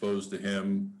being exposed to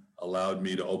him allowed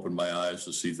me to open my eyes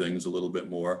to see things a little bit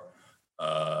more.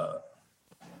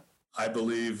 I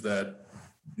believe that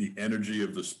the energy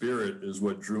of the spirit is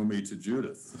what drew me to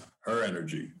Judith, her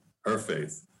energy, her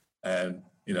faith. And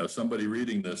you know, somebody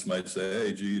reading this might say,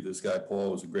 hey, gee, this guy Paul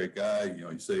was a great guy. You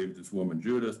know, he saved this woman,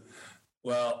 Judith.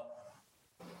 Well,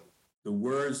 the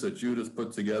words that Judith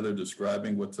put together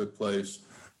describing what took place,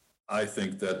 I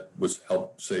think that was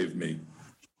helped save me.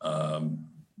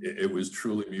 It was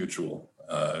truly mutual.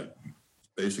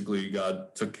 Basically,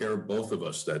 God took care of both of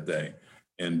us that day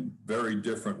in very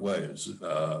different ways.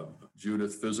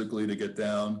 Judith physically to get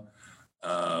down,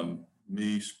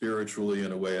 me spiritually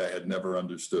in a way I had never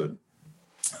understood.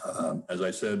 As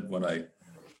I said, when I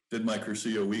did my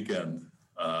Cursillo weekend,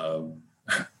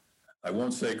 I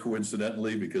won't say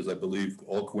coincidentally, because I believe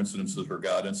all coincidences are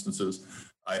God instances.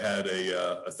 I had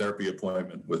a therapy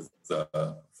appointment with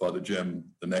Father Jim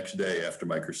the next day after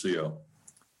my Cursillo.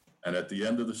 And at the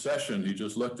end of the session, he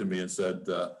just looked at me and said,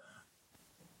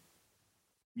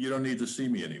 you don't need to see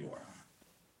me anymore.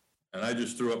 And I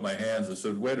just threw up my hands and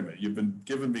said, wait a minute, you've been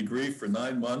giving me grief for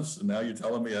 9 months, and now you're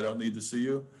telling me I don't need to see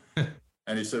you?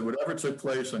 And he said, whatever took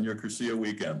place on your Cursillo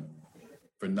weekend,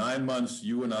 for 9 months,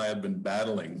 you and I have been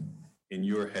battling in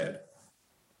your head.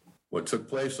 What took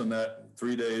place on that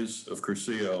 3 days of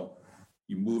Cursillo,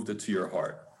 you moved it to your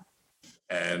heart.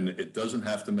 And it doesn't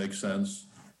have to make sense,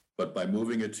 but by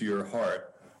moving it to your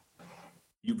heart,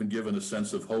 you've been given a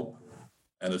sense of hope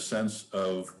and a sense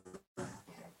of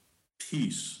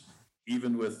peace,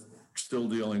 even with still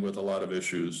dealing with a lot of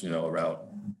issues, around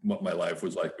what my life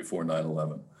was like before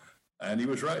 9/11. And he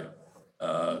was right.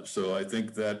 So I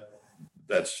think that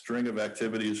string of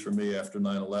activities for me after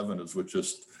 9/11 is what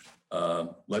just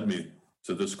led me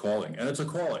to this calling. And it's a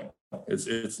calling.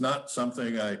 It's not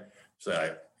something I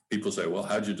say. People say, well,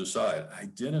 how'd you decide? I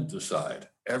didn't decide.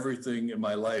 Everything in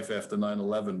my life after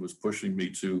 9/11 was pushing me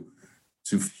to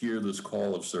hear this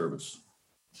call of service.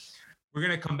 We're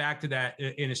going to come back to that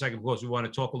in a second because we want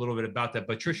to talk a little bit about that.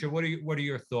 But Tricia, what are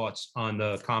your thoughts on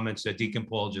the comments that Deacon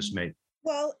Paul just made?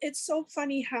 Well, it's so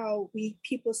funny how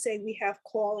people say we have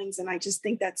callings, and I just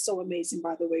think that's so amazing,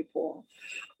 by the way, Paul.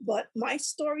 But my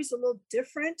story's a little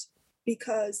different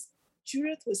because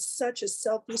Judith was such a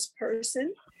selfless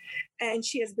person, and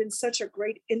she has been such a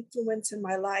great influence in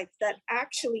my life that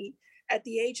actually at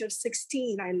the age of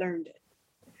 16, I learned it.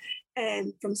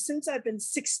 And since I've been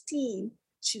 16,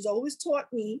 she's always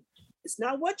taught me, it's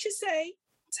not what you say,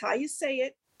 it's how you say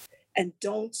it, and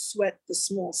don't sweat the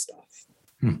small stuff.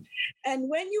 And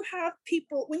when you have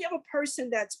a person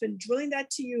that's been drilling that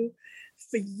to you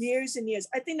for years and years,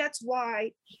 I think that's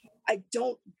why I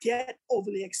don't get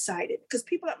overly excited, because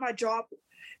people at my job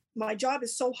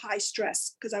is so high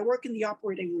stress because I work in the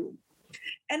operating room.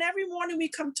 And every morning we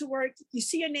come to work, you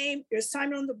see your name, your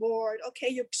assignment on the board. Okay,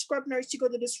 you're scrub nurse, you go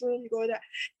to this room, you go to that.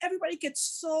 Everybody gets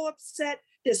so upset.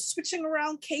 They're switching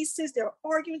around cases. They're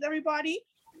arguing with everybody.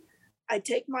 I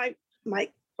take my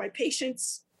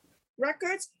patient's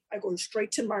records. I go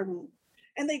straight to my room.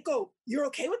 And they go, you're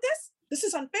okay with this? This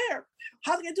is unfair.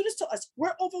 How are they going to do this to us?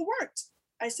 We're overworked.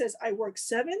 I says, I work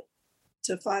 7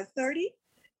 to 5:30.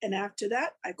 And after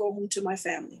that, I go home to my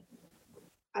family.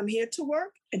 I'm here to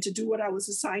work and to do what I was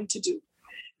assigned to do.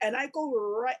 And I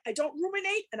don't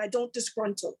ruminate and I don't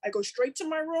disgruntle. I go straight to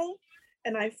my room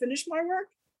and I finish my work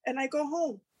and I go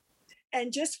home.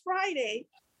 And just Friday,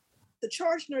 the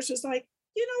charge nurse was like,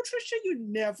 Tricia, you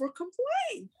never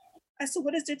complain. I said,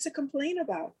 what is there to complain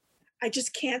about? I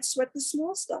just can't sweat the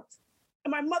small stuff.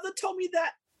 And my mother told me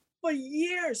that for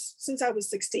years since I was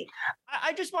 16.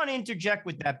 I just want to interject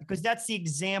with that because that's the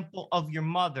example of your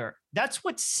mother. That's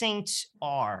what saints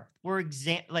are.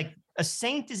 Like a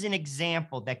saint is an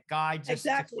example that guides us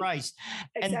to Christ.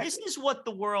 And this is what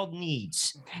the world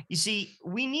needs. You see,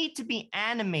 we need to be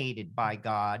animated by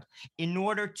God in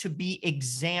order to be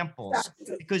examples.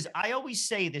 Because I always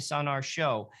say this on our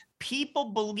show,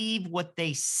 people believe what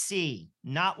they see,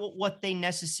 not what they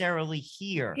necessarily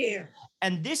hear.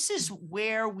 And this is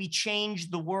where we change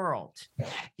the world.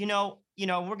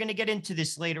 We're going to get into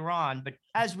this later on, but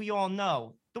as we all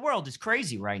know, the world is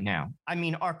crazy right now. I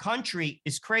mean, our country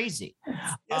is crazy.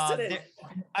 Yes, it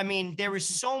is. There is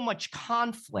so much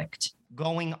conflict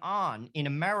going on in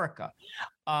America.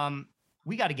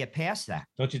 We got to get past that.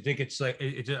 Don't you think it's like,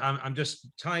 I'm just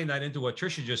tying that into what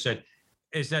Tricia just said,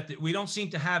 is that we don't seem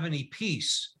to have any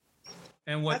peace.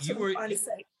 And what you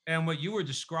were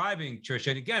describing, Tricia,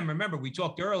 and again, remember, we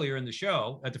talked earlier in the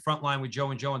show at the front line with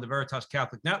Joe and Joe on the Veritas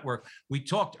Catholic Network. We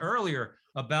talked earlier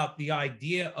about the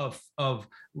idea of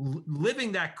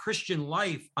living that Christian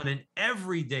life on an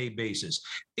everyday basis.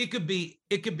 It could be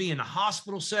in a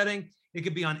hospital setting. It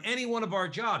could be on any one of our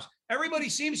jobs. Everybody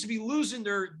seems to be losing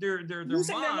their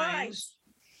minds.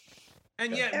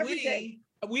 And yet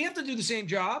we have to do the same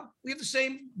job. We have the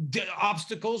same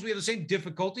obstacles. We have the same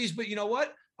difficulties. But you know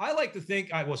what? I like to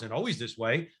think I wasn't always this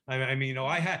way. I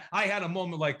had a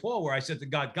moment like Paul where I said to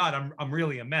God, I'm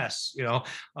really a mess,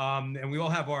 and we all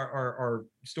have our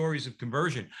stories of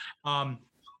conversion.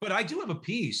 But I do have a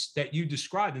peace that you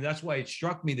described, and that's why it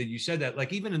struck me that you said that,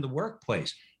 like even in the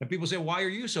workplace, and people say, "Why are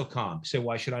you so calm?" I say,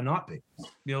 "Why should I not be?"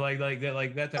 Like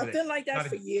that. I've been like that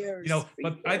for years.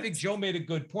 I think Joe made a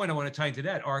good point. I want to tie into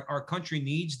that. Our country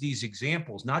needs these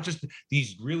examples, not just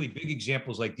these really big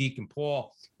examples like Deacon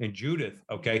Paul and Judith,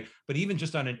 okay, but even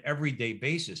just on an everyday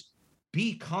basis.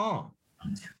 Be calm.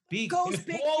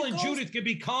 Paul and Judith could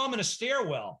be calm in a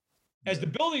stairwell as the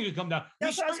building would come down.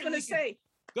 That's what I was going to say.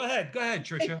 Go ahead,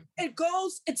 Tricia.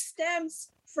 It stems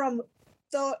from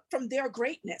their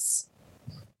greatness,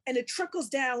 and it trickles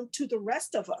down to the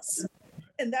rest of us.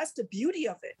 And that's the beauty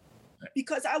of it,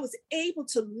 because I was able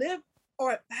to live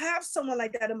or have someone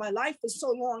like that in my life for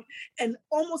so long and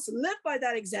almost live by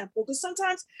that example. Because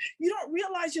sometimes you don't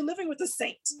realize you're living with a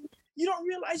saint. You don't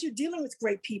realize you're dealing with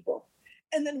great people.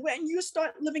 And then when you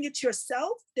start living it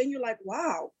yourself, then you're like,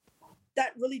 wow,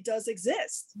 that really does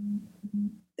exist.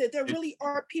 There really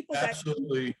are people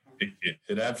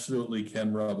it absolutely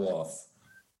can rub off.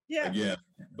 Yeah. Again,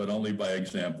 but only by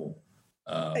example.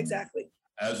 Exactly.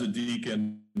 As a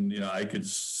deacon, I could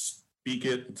speak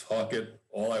it, talk it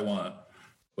all I want,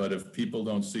 but if people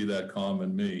don't see that calm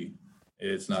in me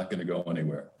it's not going to go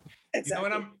anywhere.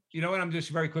 Exactly. You know what? I'm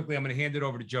just very quickly, I'm going to hand it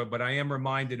over to Joe, but I am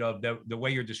reminded of the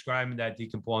way you're describing that,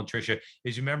 Deacon Paul and Tricia,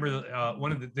 is you remember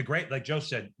one of the great, like Joe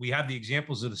said, we have the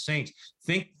examples of the saints.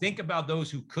 Think about those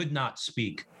who could not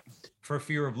speak for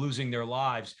fear of losing their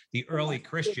lives, the early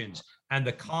Christians, and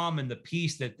the calm and the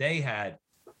peace that they had.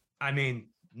 I mean,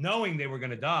 knowing they were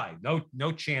going to die,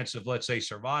 no chance of, let's say,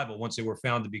 survival once they were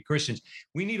found to be Christians.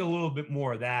 We need a little bit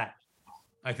more of that.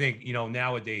 I think,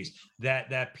 nowadays,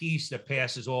 that peace that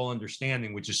passes all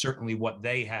understanding, which is certainly what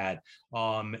they had.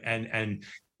 And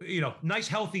nice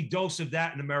healthy dose of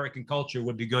that in American culture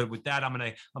would be good. With that, I'm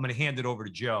gonna hand it over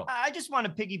to Joe. I just want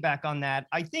to piggyback on that.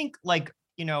 I think,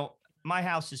 my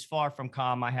house is far from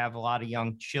calm. I have a lot of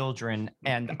young children,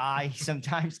 and I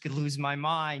sometimes could lose my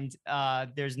mind.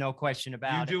 There's no question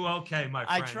about it. You do okay, my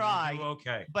friend. I try. You do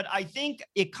okay. But I think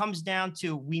it comes down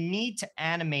to, we need to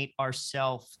animate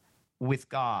ourselves with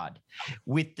God,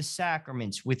 with the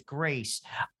sacraments, with grace.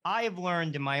 I have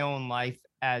learned in my own life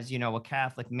as, a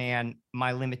Catholic man,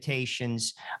 my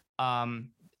limitations. And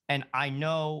I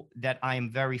know that I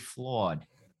am very flawed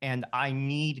and I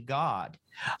need God.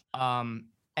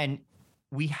 And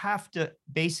we have to,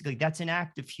 basically, that's an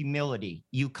act of humility.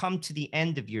 You come to the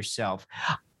end of yourself.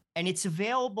 And it's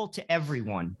available to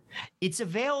everyone. It's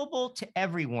available to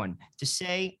everyone to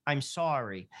say, I'm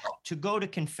sorry, to go to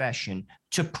confession,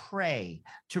 to pray,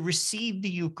 to receive the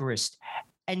Eucharist,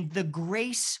 and the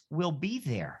grace will be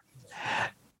there.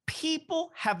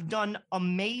 People have done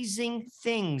amazing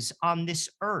things on this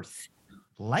earth,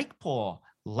 like Paul,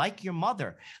 like your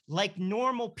mother, like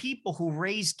normal people who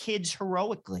raise kids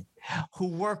heroically, who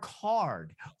work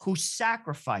hard, who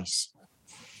sacrifice.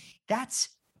 That's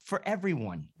for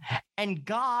everyone. And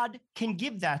God can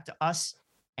give that to us,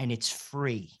 and it's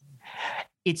free.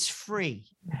 It's free.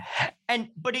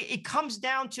 But it comes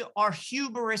down to our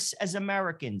hubris as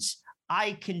Americans.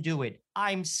 I can do it.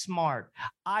 I'm smart.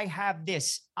 I have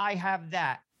this. I have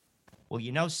that. Well,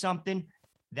 you know something?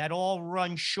 That all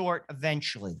runs short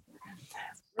eventually.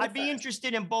 I'd be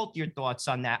interested in both your thoughts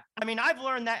on that. I mean, I've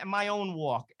learned that in my own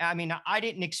walk. I mean, I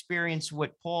didn't experience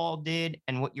what Paul did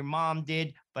and what your mom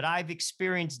did, but I've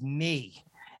experienced me.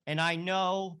 And I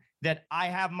know that I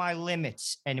have my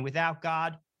limits. And without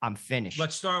God, I'm finished.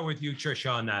 Let's start with you,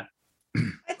 Tricia, on that.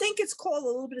 I think it's called a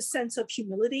little bit of sense of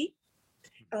humility.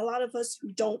 And a lot of us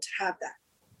don't have that.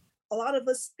 A lot of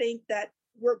us think that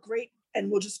we're great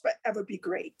and we'll just forever be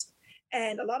great.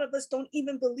 And a lot of us don't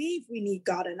even believe we need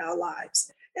God in our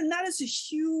lives. And that is a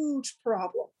huge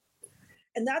problem.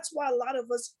 And that's why a lot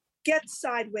of us get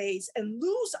sideways and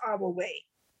lose our way,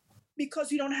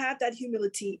 because we don't have that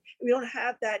humility. We don't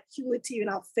have that humility in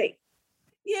our faith.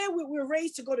 Yeah, we're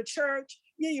raised to go to church.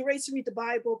 Yeah, you're raised to read the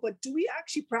Bible, but do we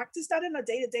actually practice that on a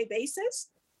day-to-day basis?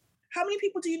 How many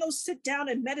people do you know sit down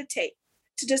and meditate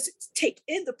to just take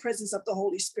in the presence of the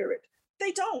Holy Spirit?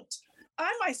 They don't.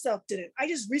 I myself didn't. I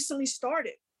just recently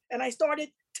started, and I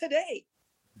started today.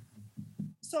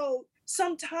 So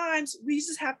sometimes we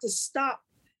just have to stop.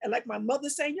 And like my mother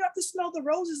saying, you have to smell the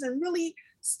roses and really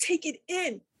take it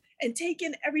in and take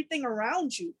in everything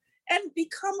around you and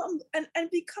become a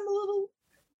little,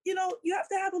 you have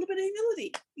to have a little bit of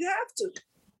humility. You have to.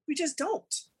 We just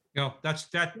don't.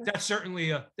 That's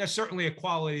certainly a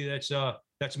quality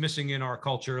that's missing in our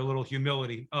culture, a little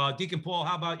humility. Deacon Paul,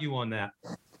 how about you on that?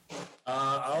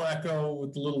 I'll echo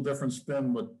with a little different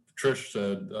spin what Trish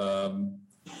said.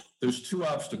 There's two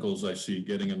obstacles I see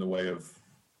getting in the way of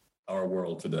our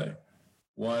world today.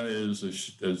 One is,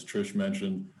 as Trish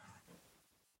mentioned,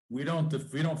 we don't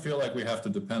feel like we have to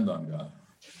depend on God.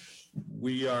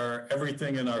 We are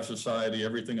everything in our society,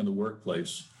 everything in the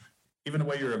workplace, even the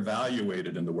way you're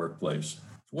evaluated in the workplace.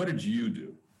 What did you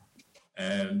do?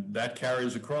 And that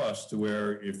carries across to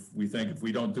where if we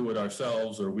don't do it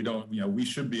ourselves, or we don't, we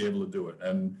should be able to do it.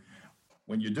 And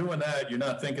when you're doing that, you're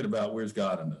not thinking about where's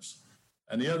God in this.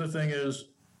 And the other thing is,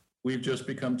 we've just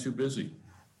become too busy.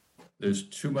 There's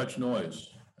too much noise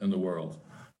in the world.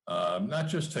 Not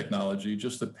just technology,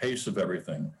 just the pace of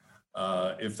everything.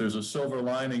 If there's a silver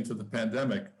lining to the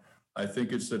pandemic, I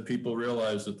think it's that people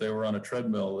realized that they were on a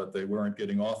treadmill that they weren't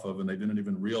getting off of, and they didn't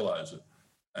even realize it.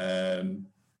 And,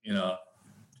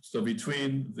 so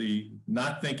between the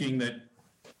not thinking that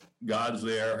God's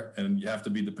there and you have to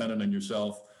be dependent on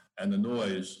yourself and the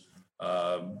noise,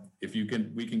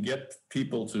 we can get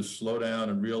people to slow down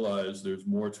and realize there's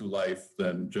more to life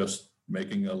than just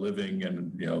making a living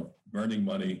and, earning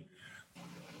money.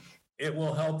 It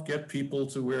will help get people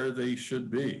to where they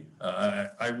should be.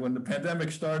 When the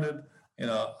pandemic started,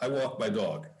 I walk my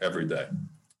dog every day,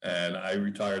 and I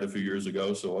retired a few years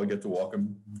ago, so I get to walk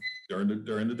him during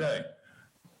the day.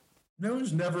 there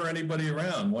was never anybody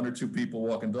around, one or two people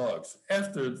walking dogs.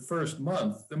 After the first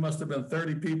month, there must have been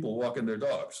 30 people walking their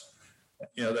dogs,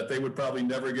 that they would probably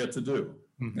never get to do.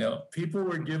 People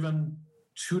were given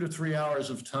 2 to 3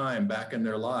 hours of time back in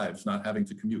their lives, not having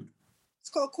to commute. It's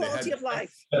called quality of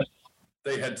life.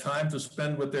 They had time to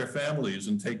spend with their families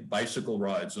and take bicycle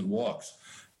rides and walks.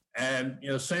 And,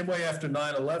 same way after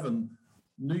 9/11,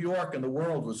 New York and the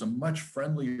world was a much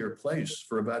friendlier place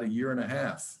for about a year and a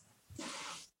half.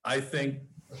 I think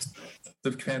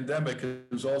the pandemic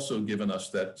has also given us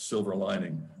that silver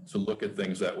lining to look at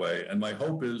things that way. And my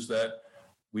hope is that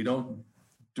we don't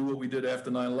do what we did after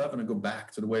 9/11 and go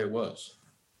back to the way it was.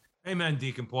 Amen,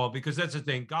 Deacon Paul, because that's the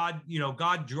thing.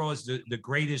 God draws the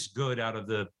greatest good out of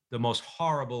the most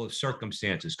horrible of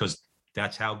circumstances, because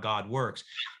that's how God works.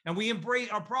 And we embrace,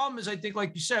 our problem is, I think,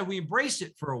 like you said, we embrace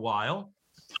it for a while.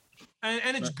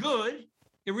 And it's good.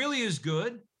 It really is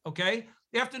good. Okay.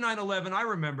 After 9/11, I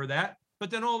remember that. But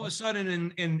then all of a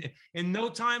sudden, in no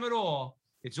time at all,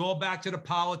 it's all back to the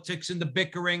politics and the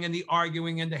bickering and the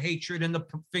arguing and the hatred and the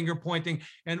finger pointing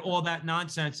and all that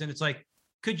nonsense. And it's like,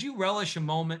 could you relish a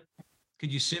moment?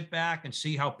 Could you sit back and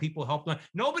see how people helped them?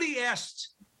 Nobody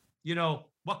asked,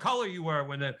 what color you were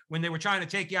when they were trying to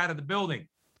take you out of the building.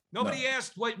 Nobody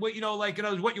asked what your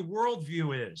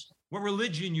worldview is, what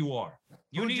religion you are.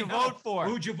 Who'd you vote for?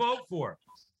 Who'd you vote for?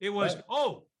 It was,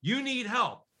 you need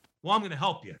help. Well, I'm going to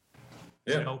help you.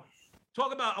 Yeah.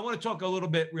 I want to talk a little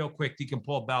bit real quick, Deacon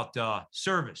Paul, about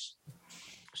service.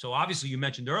 So obviously you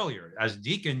mentioned earlier, as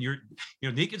deacon,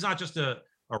 deacon's not just a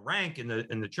rank in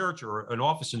the church or an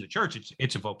office in the church.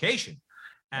 It's a vocation.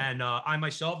 And I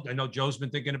myself, I know Joe's been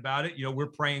thinking about it. We're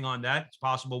praying on that. It's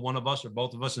possible one of us or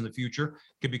both of us in the future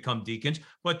could become deacons,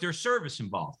 but there's service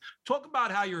involved. Talk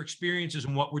about how your experiences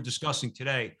and what we're discussing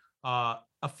today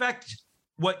affect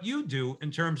what you do in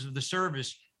terms of the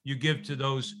service you give to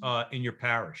those in your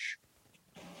parish.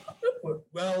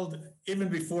 Well, even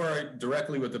before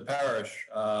directly with the parish,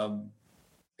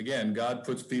 again, God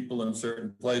puts people in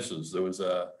certain places. There was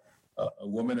a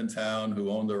woman in town who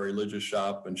owned a religious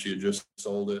shop, and she had just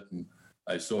sold it. And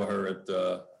I saw her at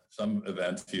some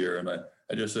event here, and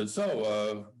I just said,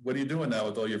 so what are you doing now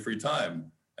with all your free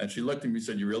time? And she looked at me and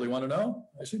said, you really want to know?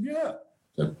 I said, yeah.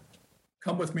 I said,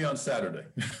 come with me on Saturday.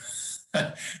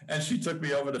 And she took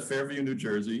me over to Fairview, New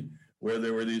Jersey, where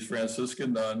there were these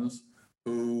Franciscan nuns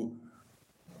who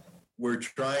were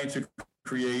trying to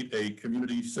create a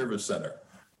community service center.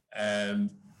 And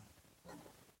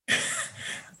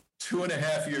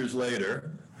 2.5 years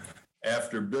later,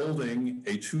 after building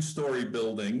a 2-story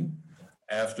building,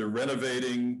 after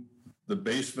renovating the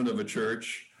basement of a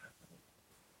church,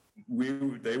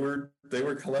 they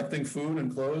were collecting food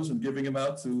and clothes and giving them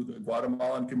out to the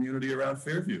Guatemalan community around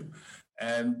Fairview.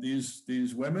 And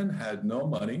these women had no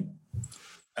money,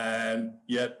 and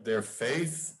yet their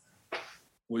faith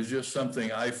was just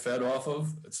something I fed off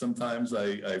of. Sometimes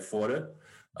I fought it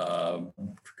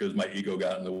because my ego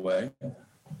got in the way.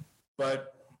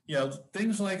 But,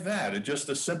 things like that. Just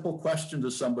a simple question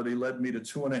to somebody led me to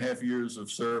 2.5 years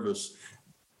of service,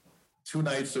 2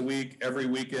 nights a week, every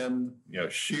weekend,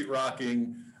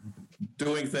 sheetrocking,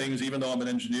 doing things, even though I'm an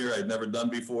engineer I'd never done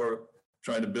before,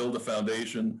 trying to build a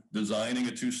foundation, designing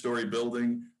a 2-story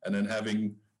building, and then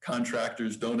having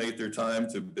contractors donate their time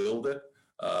to build it.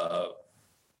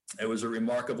 It was a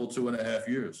remarkable 2.5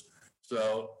 years.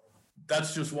 So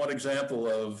that's just one example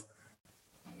of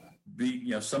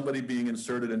somebody being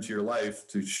inserted into your life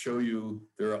to show you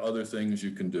there are other things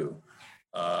you can do.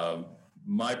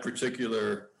 My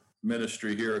particular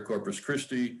ministry here at Corpus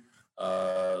Christi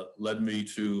led me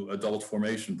to adult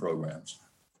formation programs.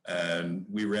 And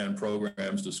we ran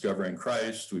programs discovering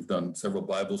Christ. We've done several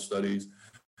Bible studies.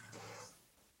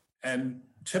 And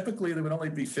typically there would only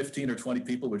be 15 or 20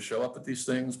 people would show up at these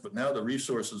things, but now the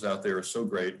resources out there are so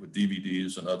great with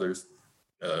DVDs and other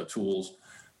tools.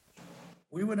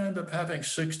 We would end up having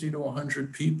 60 to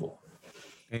 100 people.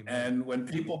 Amen. And when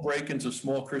people break into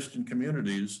small Christian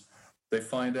communities, they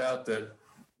find out that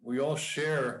we all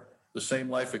share the same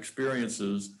life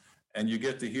experiences, and you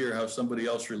get to hear how somebody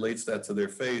else relates that to their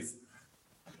faith,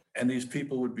 and these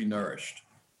people would be nourished.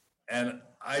 And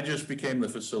I just became the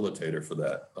facilitator for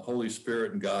that. The Holy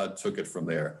Spirit and God took it from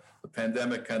there. The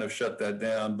pandemic kind of shut that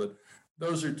down, but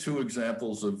those are 2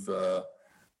 examples of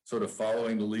sort of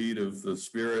following the lead of the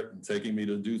Spirit and taking me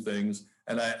to do things.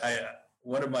 And I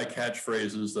one of my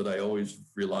catchphrases that I always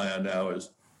rely on now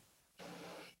is,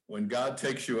 when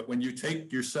you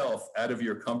take yourself out of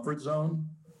your comfort zone,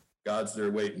 God's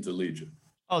there waiting to lead you.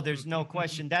 Oh, there's no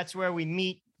question. That's where we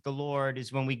meet the Lord,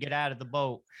 is when we get out of the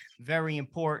boat. Very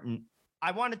important.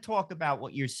 I want to talk about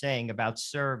what you're saying about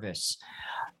service.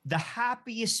 The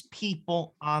happiest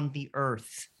people on the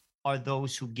earth are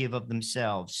those who give of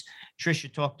themselves.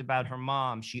 Trisha talked about her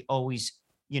mom. She always,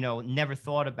 never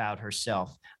thought about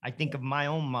herself. I think of my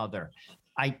own mother.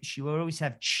 She would always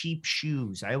have cheap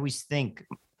shoes. I always think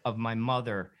of my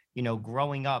mother,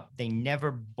 growing up, they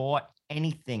never bought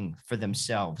anything for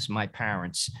themselves, my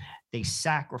parents. They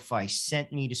sacrificed,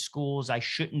 sent me to schools I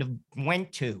shouldn't have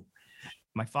went to.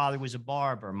 My father was a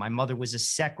barber. My mother was a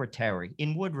secretary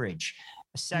in Woodridge,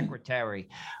 a secretary.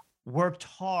 Worked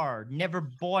hard, never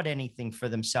bought anything for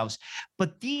themselves.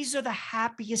 But these are the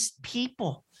happiest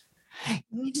people.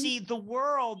 You see, the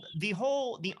world, the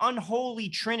unholy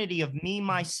trinity of me,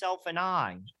 myself, and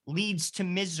I leads to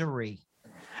misery.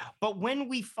 But when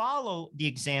we follow the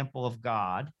example of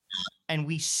God and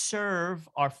we serve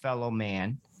our fellow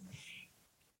man,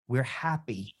 we're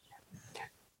happy.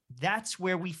 That's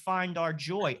where we find our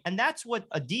joy. And that's what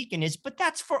a deacon is. But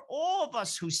that's for all of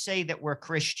us who say that we're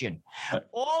Christian.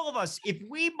 All of us, if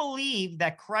we believe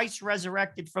that Christ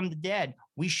resurrected from the dead,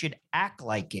 we should act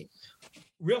like it.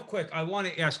 Real quick, I want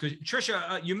to ask,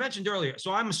 Trisha, you mentioned earlier,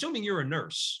 so I'm assuming you're a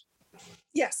nurse.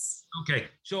 Yes. Okay,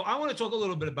 so I want to talk a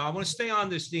little bit about, I want to stay on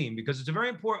this theme because it's a very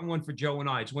important one for Joe and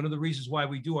I. It's one of the reasons why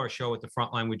we do our show at the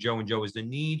Frontline with Joe and Joe is the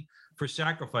need for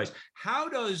sacrifice. How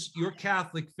does your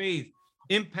Catholic faith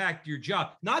impact your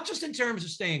job? Not just in terms of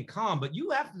staying calm, but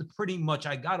you have to pretty much,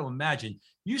 I got to imagine,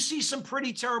 you see some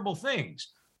pretty terrible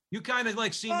things. You kind of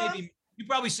like see you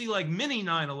probably see like mini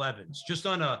 9/11s just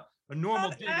on a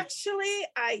normal day. Actually,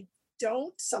 I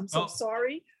don't. I'm so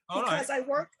sorry because I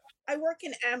work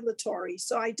in ambulatory,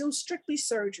 so I do strictly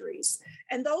surgeries,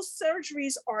 and those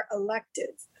surgeries are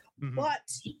elective. Mm-hmm. But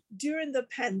during the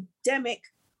pandemic,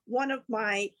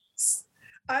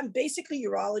 I'm basically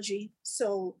urology,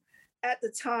 so at the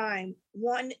time,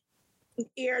 one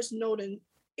ear,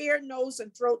 nose,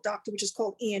 and throat doctor, which is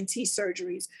called ENT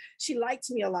surgeries, she liked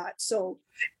me a lot. So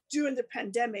during the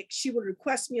pandemic, she would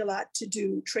request me a lot to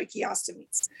do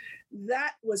tracheostomies.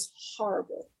 That was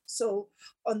horrible. So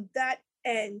on that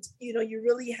end, you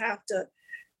really have to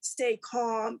stay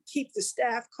calm, keep the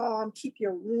staff calm, keep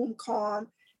your room calm,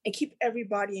 and keep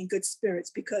everybody in good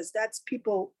spirits because that's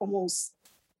people almost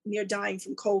near dying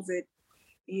from COVID.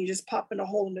 You just pop in a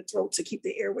hole in the throat to keep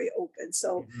the airway open.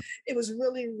 So It was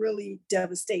really, really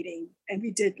devastating. And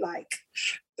we did like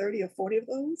 30 or 40 of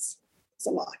those. It's a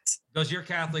lot. Does your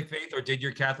Catholic faith or did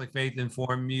your Catholic faith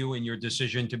inform you in your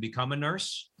decision to become a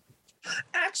nurse?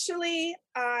 Actually,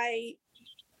 I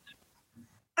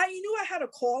knew I had a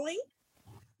calling,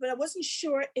 but I wasn't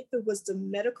sure if it was the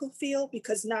medical field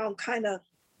because now I'm kind of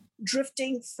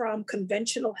drifting from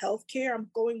conventional healthcare. I'm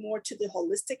going more to the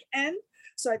holistic end.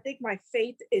 So I think my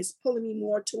faith is pulling me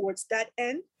more towards that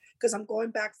end because I'm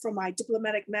going back for my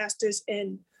diplomatic master's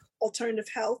in alternative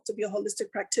health to be a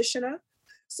holistic practitioner.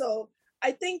 So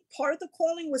I think part of the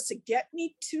calling was to get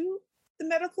me to the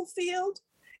medical field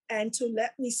and to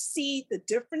let me see the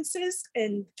differences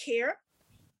in care.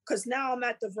 Because now I'm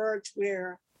at the verge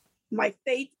where my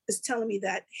faith is telling me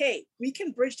that, hey, we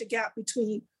can bridge the gap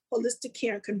between holistic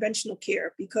care and conventional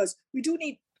care because we do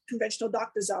need conventional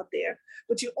doctors out there,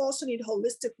 but you also need a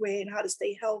holistic way in how to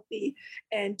stay healthy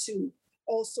and to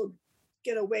also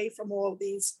get away from all of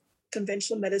these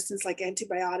conventional medicines like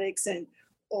antibiotics and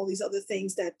all these other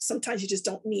things that sometimes you just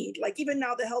don't need. Like even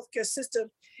now the healthcare system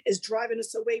is driving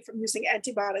us away from using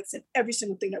antibiotics in every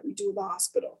single thing that we do in the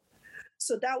hospital.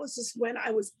 So that was just when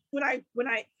I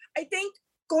think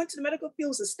going to the medical field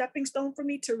was a stepping stone for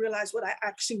me to realize what I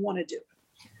actually want to do.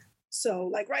 So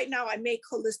like right now I make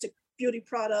holistic beauty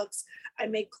products, I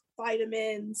make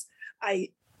vitamins, I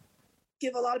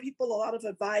give a lot of people a lot of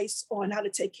advice on how to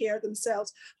take care of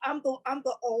themselves. I'm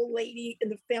the old lady in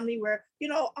the family where,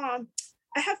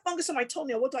 I have fungus on my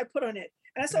toenail, what do I put on it?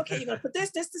 And I said, okay, you're gonna put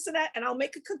this, and that, and I'll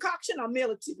make a concoction, I'll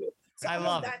mail it to you. So I'm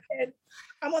on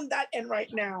that end right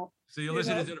now. So you're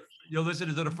listening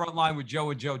to the Frontline with Joe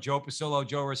and Joe Pasillo,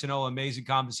 Joe Rossinello. Amazing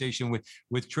conversation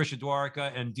with Trisha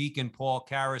Dwarka and Deacon Paul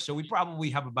Karras. So we probably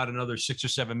have about another 6 or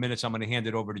 7 minutes. I'm going to hand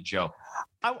it over to Joe.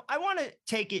 I want to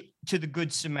take it to the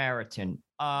Good Samaritan.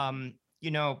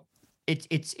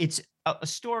 It's a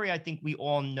story I think we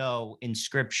all know in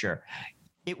Scripture.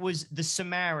 It was the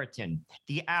Samaritan,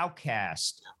 the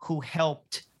outcast, who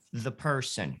helped the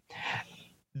person.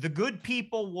 The good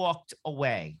people walked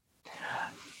away.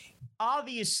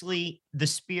 Obviously, that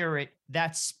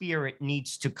spirit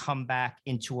needs to come back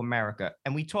into America.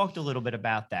 And we talked a little bit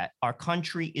about that. Our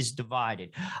country is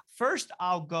divided. First,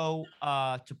 I'll go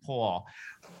to Paul.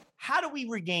 How do we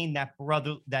regain that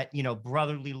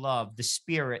brotherly love, the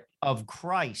spirit of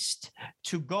Christ,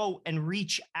 to go and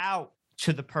reach out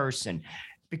to the person.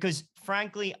 Because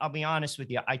frankly, I'll be honest with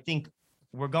you, I think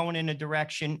we're going in a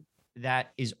direction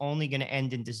that is only going to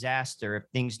end in disaster if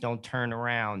things don't turn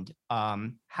around.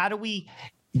 How do we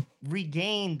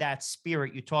regain that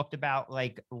spirit you talked about?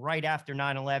 Like right after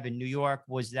 9/11, New York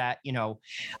was that,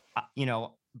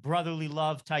 brotherly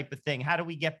love type of thing. How do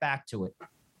we get back to it?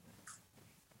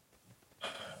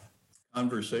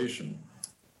 Conversation.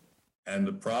 And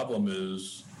the problem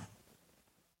is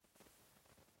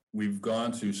we've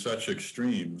gone to such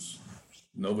extremes,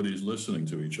 nobody's listening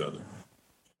to each other.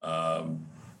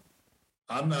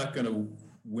 I'm not going to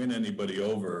win anybody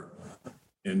over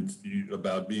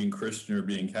about being Christian or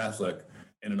being Catholic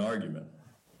in an argument.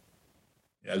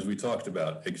 As we talked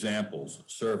about, examples,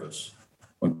 service.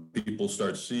 When people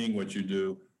start seeing what you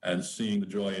do and seeing the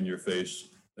joy in your face,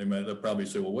 they'll probably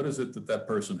say, well, what is it that that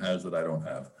person has that I don't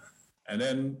have? And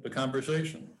then the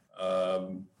conversation. I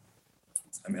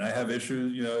have an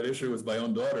issue with my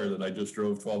own daughter that I just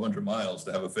drove 1,200 miles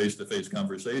to have a face-to-face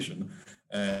conversation.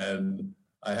 And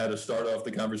I had to start off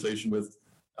the conversation with,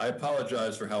 I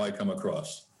apologize for how I come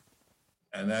across.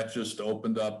 And that just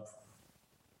opened up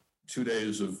 2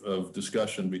 days of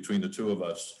discussion between the two of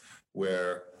us,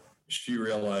 where she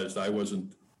realized I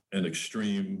wasn't an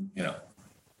extreme,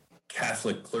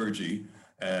 Catholic clergy,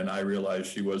 and I realized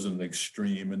she wasn't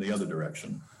extreme in the other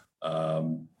direction.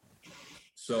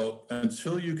 So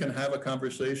until you can have a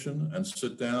conversation and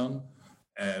sit down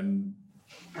and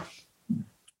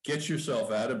get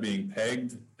yourself out of being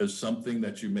pegged as something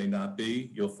that you may not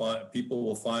be, people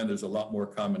will find there's a lot more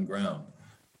common ground.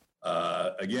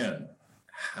 Again,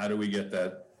 how do we get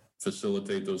that,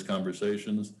 facilitate those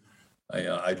conversations?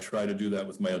 I try to do that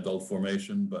with my adult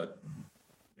formation, but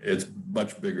it's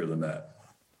much bigger than that.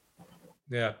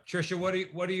 Yeah. Tricia,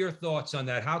 what are your thoughts on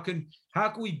that? How can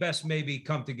we best maybe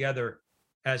come together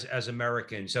as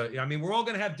Americans? So, we're all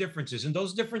going to have differences, and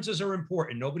those differences are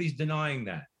important. Nobody's denying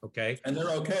that. Okay. And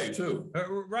they're okay too.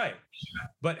 Right.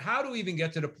 But how do we even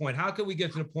get to the point? How can we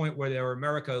get to the point where there were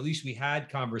America, at least we had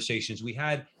conversations, we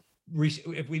had,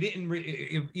 if we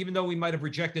didn't, even though we might have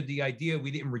rejected the idea,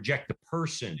 we didn't reject the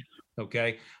person.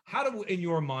 Okay. How in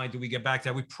your mind, do we get back to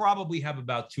that? We probably have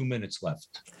about 2 minutes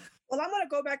left. Well, I'm going to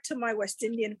go back to my West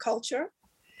Indian culture.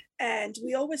 And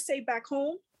we always say back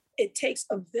home, it takes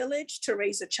a village to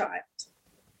raise a child.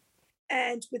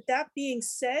 And with that being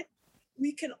said,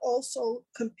 we can also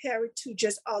compare it to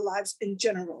just our lives in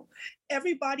general.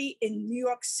 Everybody in New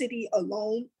York City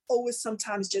alone always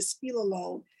sometimes just feel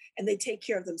alone, and they take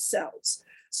care of themselves.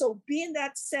 So being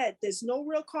that said, there's no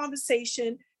real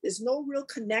conversation, there's no real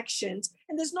connections,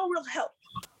 and there's no real help.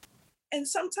 And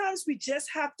sometimes we just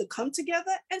have to come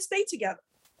together and stay together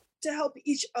to help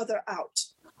each other out.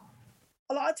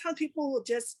 A lot of times people will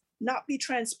just not be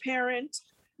transparent,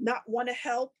 not want to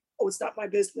help. Oh, it's not my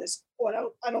business. Or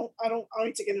I don't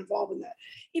need to get involved in that.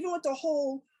 Even with the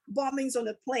whole bombings on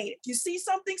the plane, if you see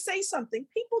something, say something.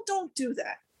 People don't do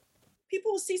that.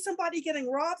 People will see somebody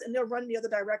getting robbed and they'll run the other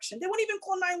direction. They won't even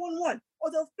call 911, or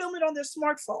they'll film it on their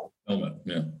smartphone.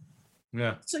 Yeah.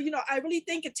 Yeah. So, I really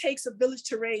think it takes a village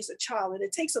to raise a child, and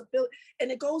it takes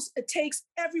it takes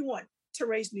everyone to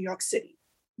raise New York City,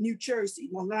 New Jersey,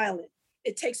 Long Island.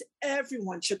 It takes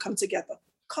everyone should come together.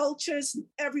 Cultures,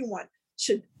 everyone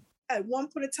should at one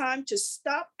point in time just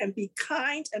stop and be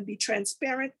kind and be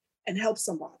transparent and help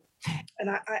someone. And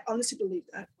I honestly believe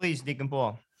that. Please, Deacon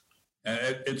Paul. And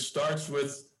it starts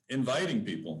with inviting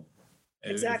people.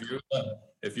 Exactly.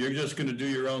 If you're just going to do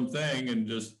your own thing and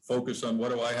just focus on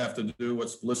what do I have to do,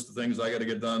 what's the list of things I got to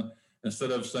get done,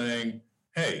 instead of saying,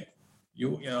 hey,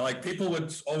 like people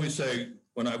would always say,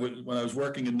 when I was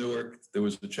working in Newark, there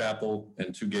was the chapel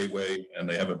in 2 Gateway, and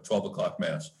they have a 12 o'clock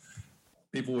mass.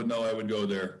 People would know I would go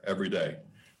there every day.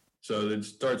 So it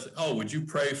starts, oh, would you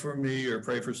pray for me or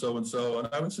pray for so-and-so? And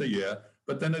I would say, yeah.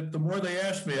 But then the more they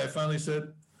asked me, I finally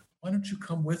said, why don't you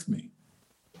come with me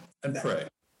and pray?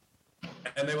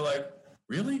 And they were like,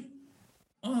 really?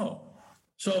 Oh.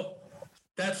 So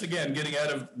that's, again,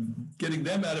 getting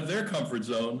them out of their comfort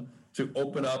zone to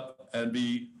open up and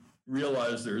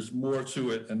realize there's more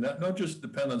to it, and not just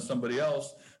depend on somebody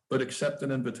else, but accept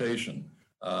an invitation.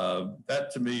 That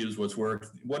to me is what's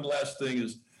worked. One last thing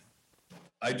is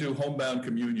I do homebound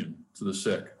communion to the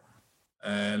sick.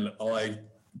 And I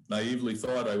naively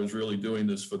thought I was really doing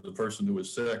this for the person who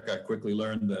was sick. I quickly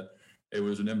learned that it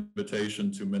was an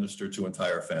invitation to minister to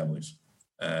entire families.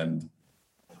 And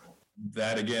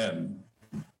that, again,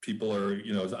 people are,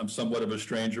 I'm somewhat of a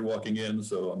stranger walking in,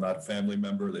 so I'm not a family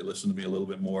member. They listen to me a little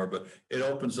bit more, but it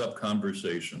opens up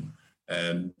conversation.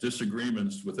 And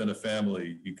disagreements within a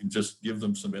family, you can just give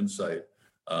them some insight.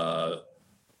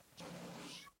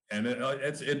 And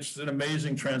it's an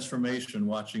amazing transformation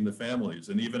watching the families.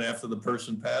 And even after the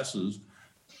person passes,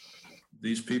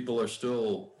 these people are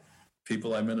still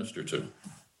people I minister to.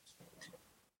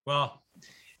 Well,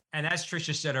 and as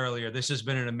Tricia said earlier, this has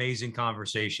been an amazing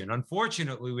conversation.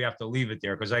 Unfortunately, we have to leave it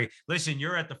there because listen,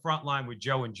 you're at the front line with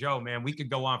Joe and Joe, man. We could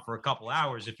go on for a couple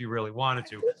hours if you really wanted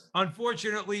to.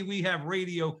 Unfortunately, we have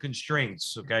radio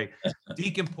constraints. Okay.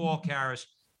 Deacon Paul Karras,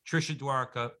 Tricia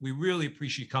Dwarka, we really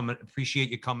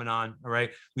appreciate you coming on. All right.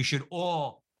 We should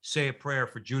all say a prayer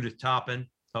for Judith Toppin.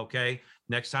 Okay.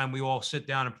 Next time we all sit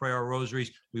down and pray our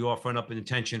rosaries, we offer up an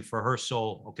intention for her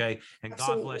soul. Okay. And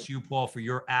Absolutely. God bless you, Paul, for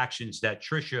your actions that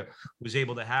Tricia was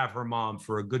able to have her mom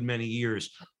for a good many years.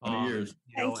 Many years.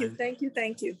 Thank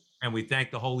you. And we thank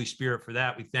the Holy Spirit for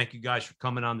that. We thank you guys for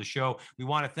coming on the show. We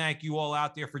want to thank you all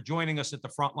out there for joining us at the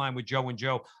front line with Joe and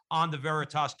Joe on the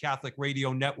Veritas Catholic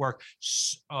Radio Network,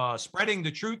 spreading the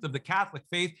truth of the Catholic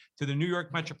faith to the New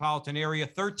York metropolitan area,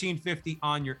 1350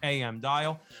 on your AM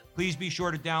dial. Please be sure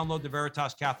to download the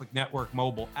Veritas Catholic Network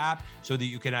mobile app so that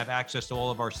you can have access to all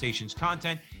of our station's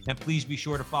content. And please be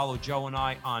sure to follow Joe and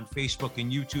I on Facebook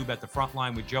and YouTube at the front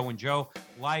line with Joe and Joe.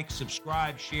 Like,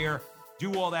 subscribe, share,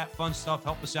 do all that fun stuff.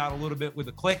 Help us out a little bit with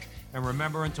a click. And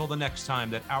remember, until the next time,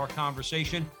 that our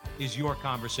conversation is your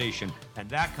conversation. And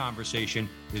that conversation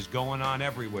is going on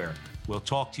everywhere. We'll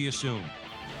talk to you soon.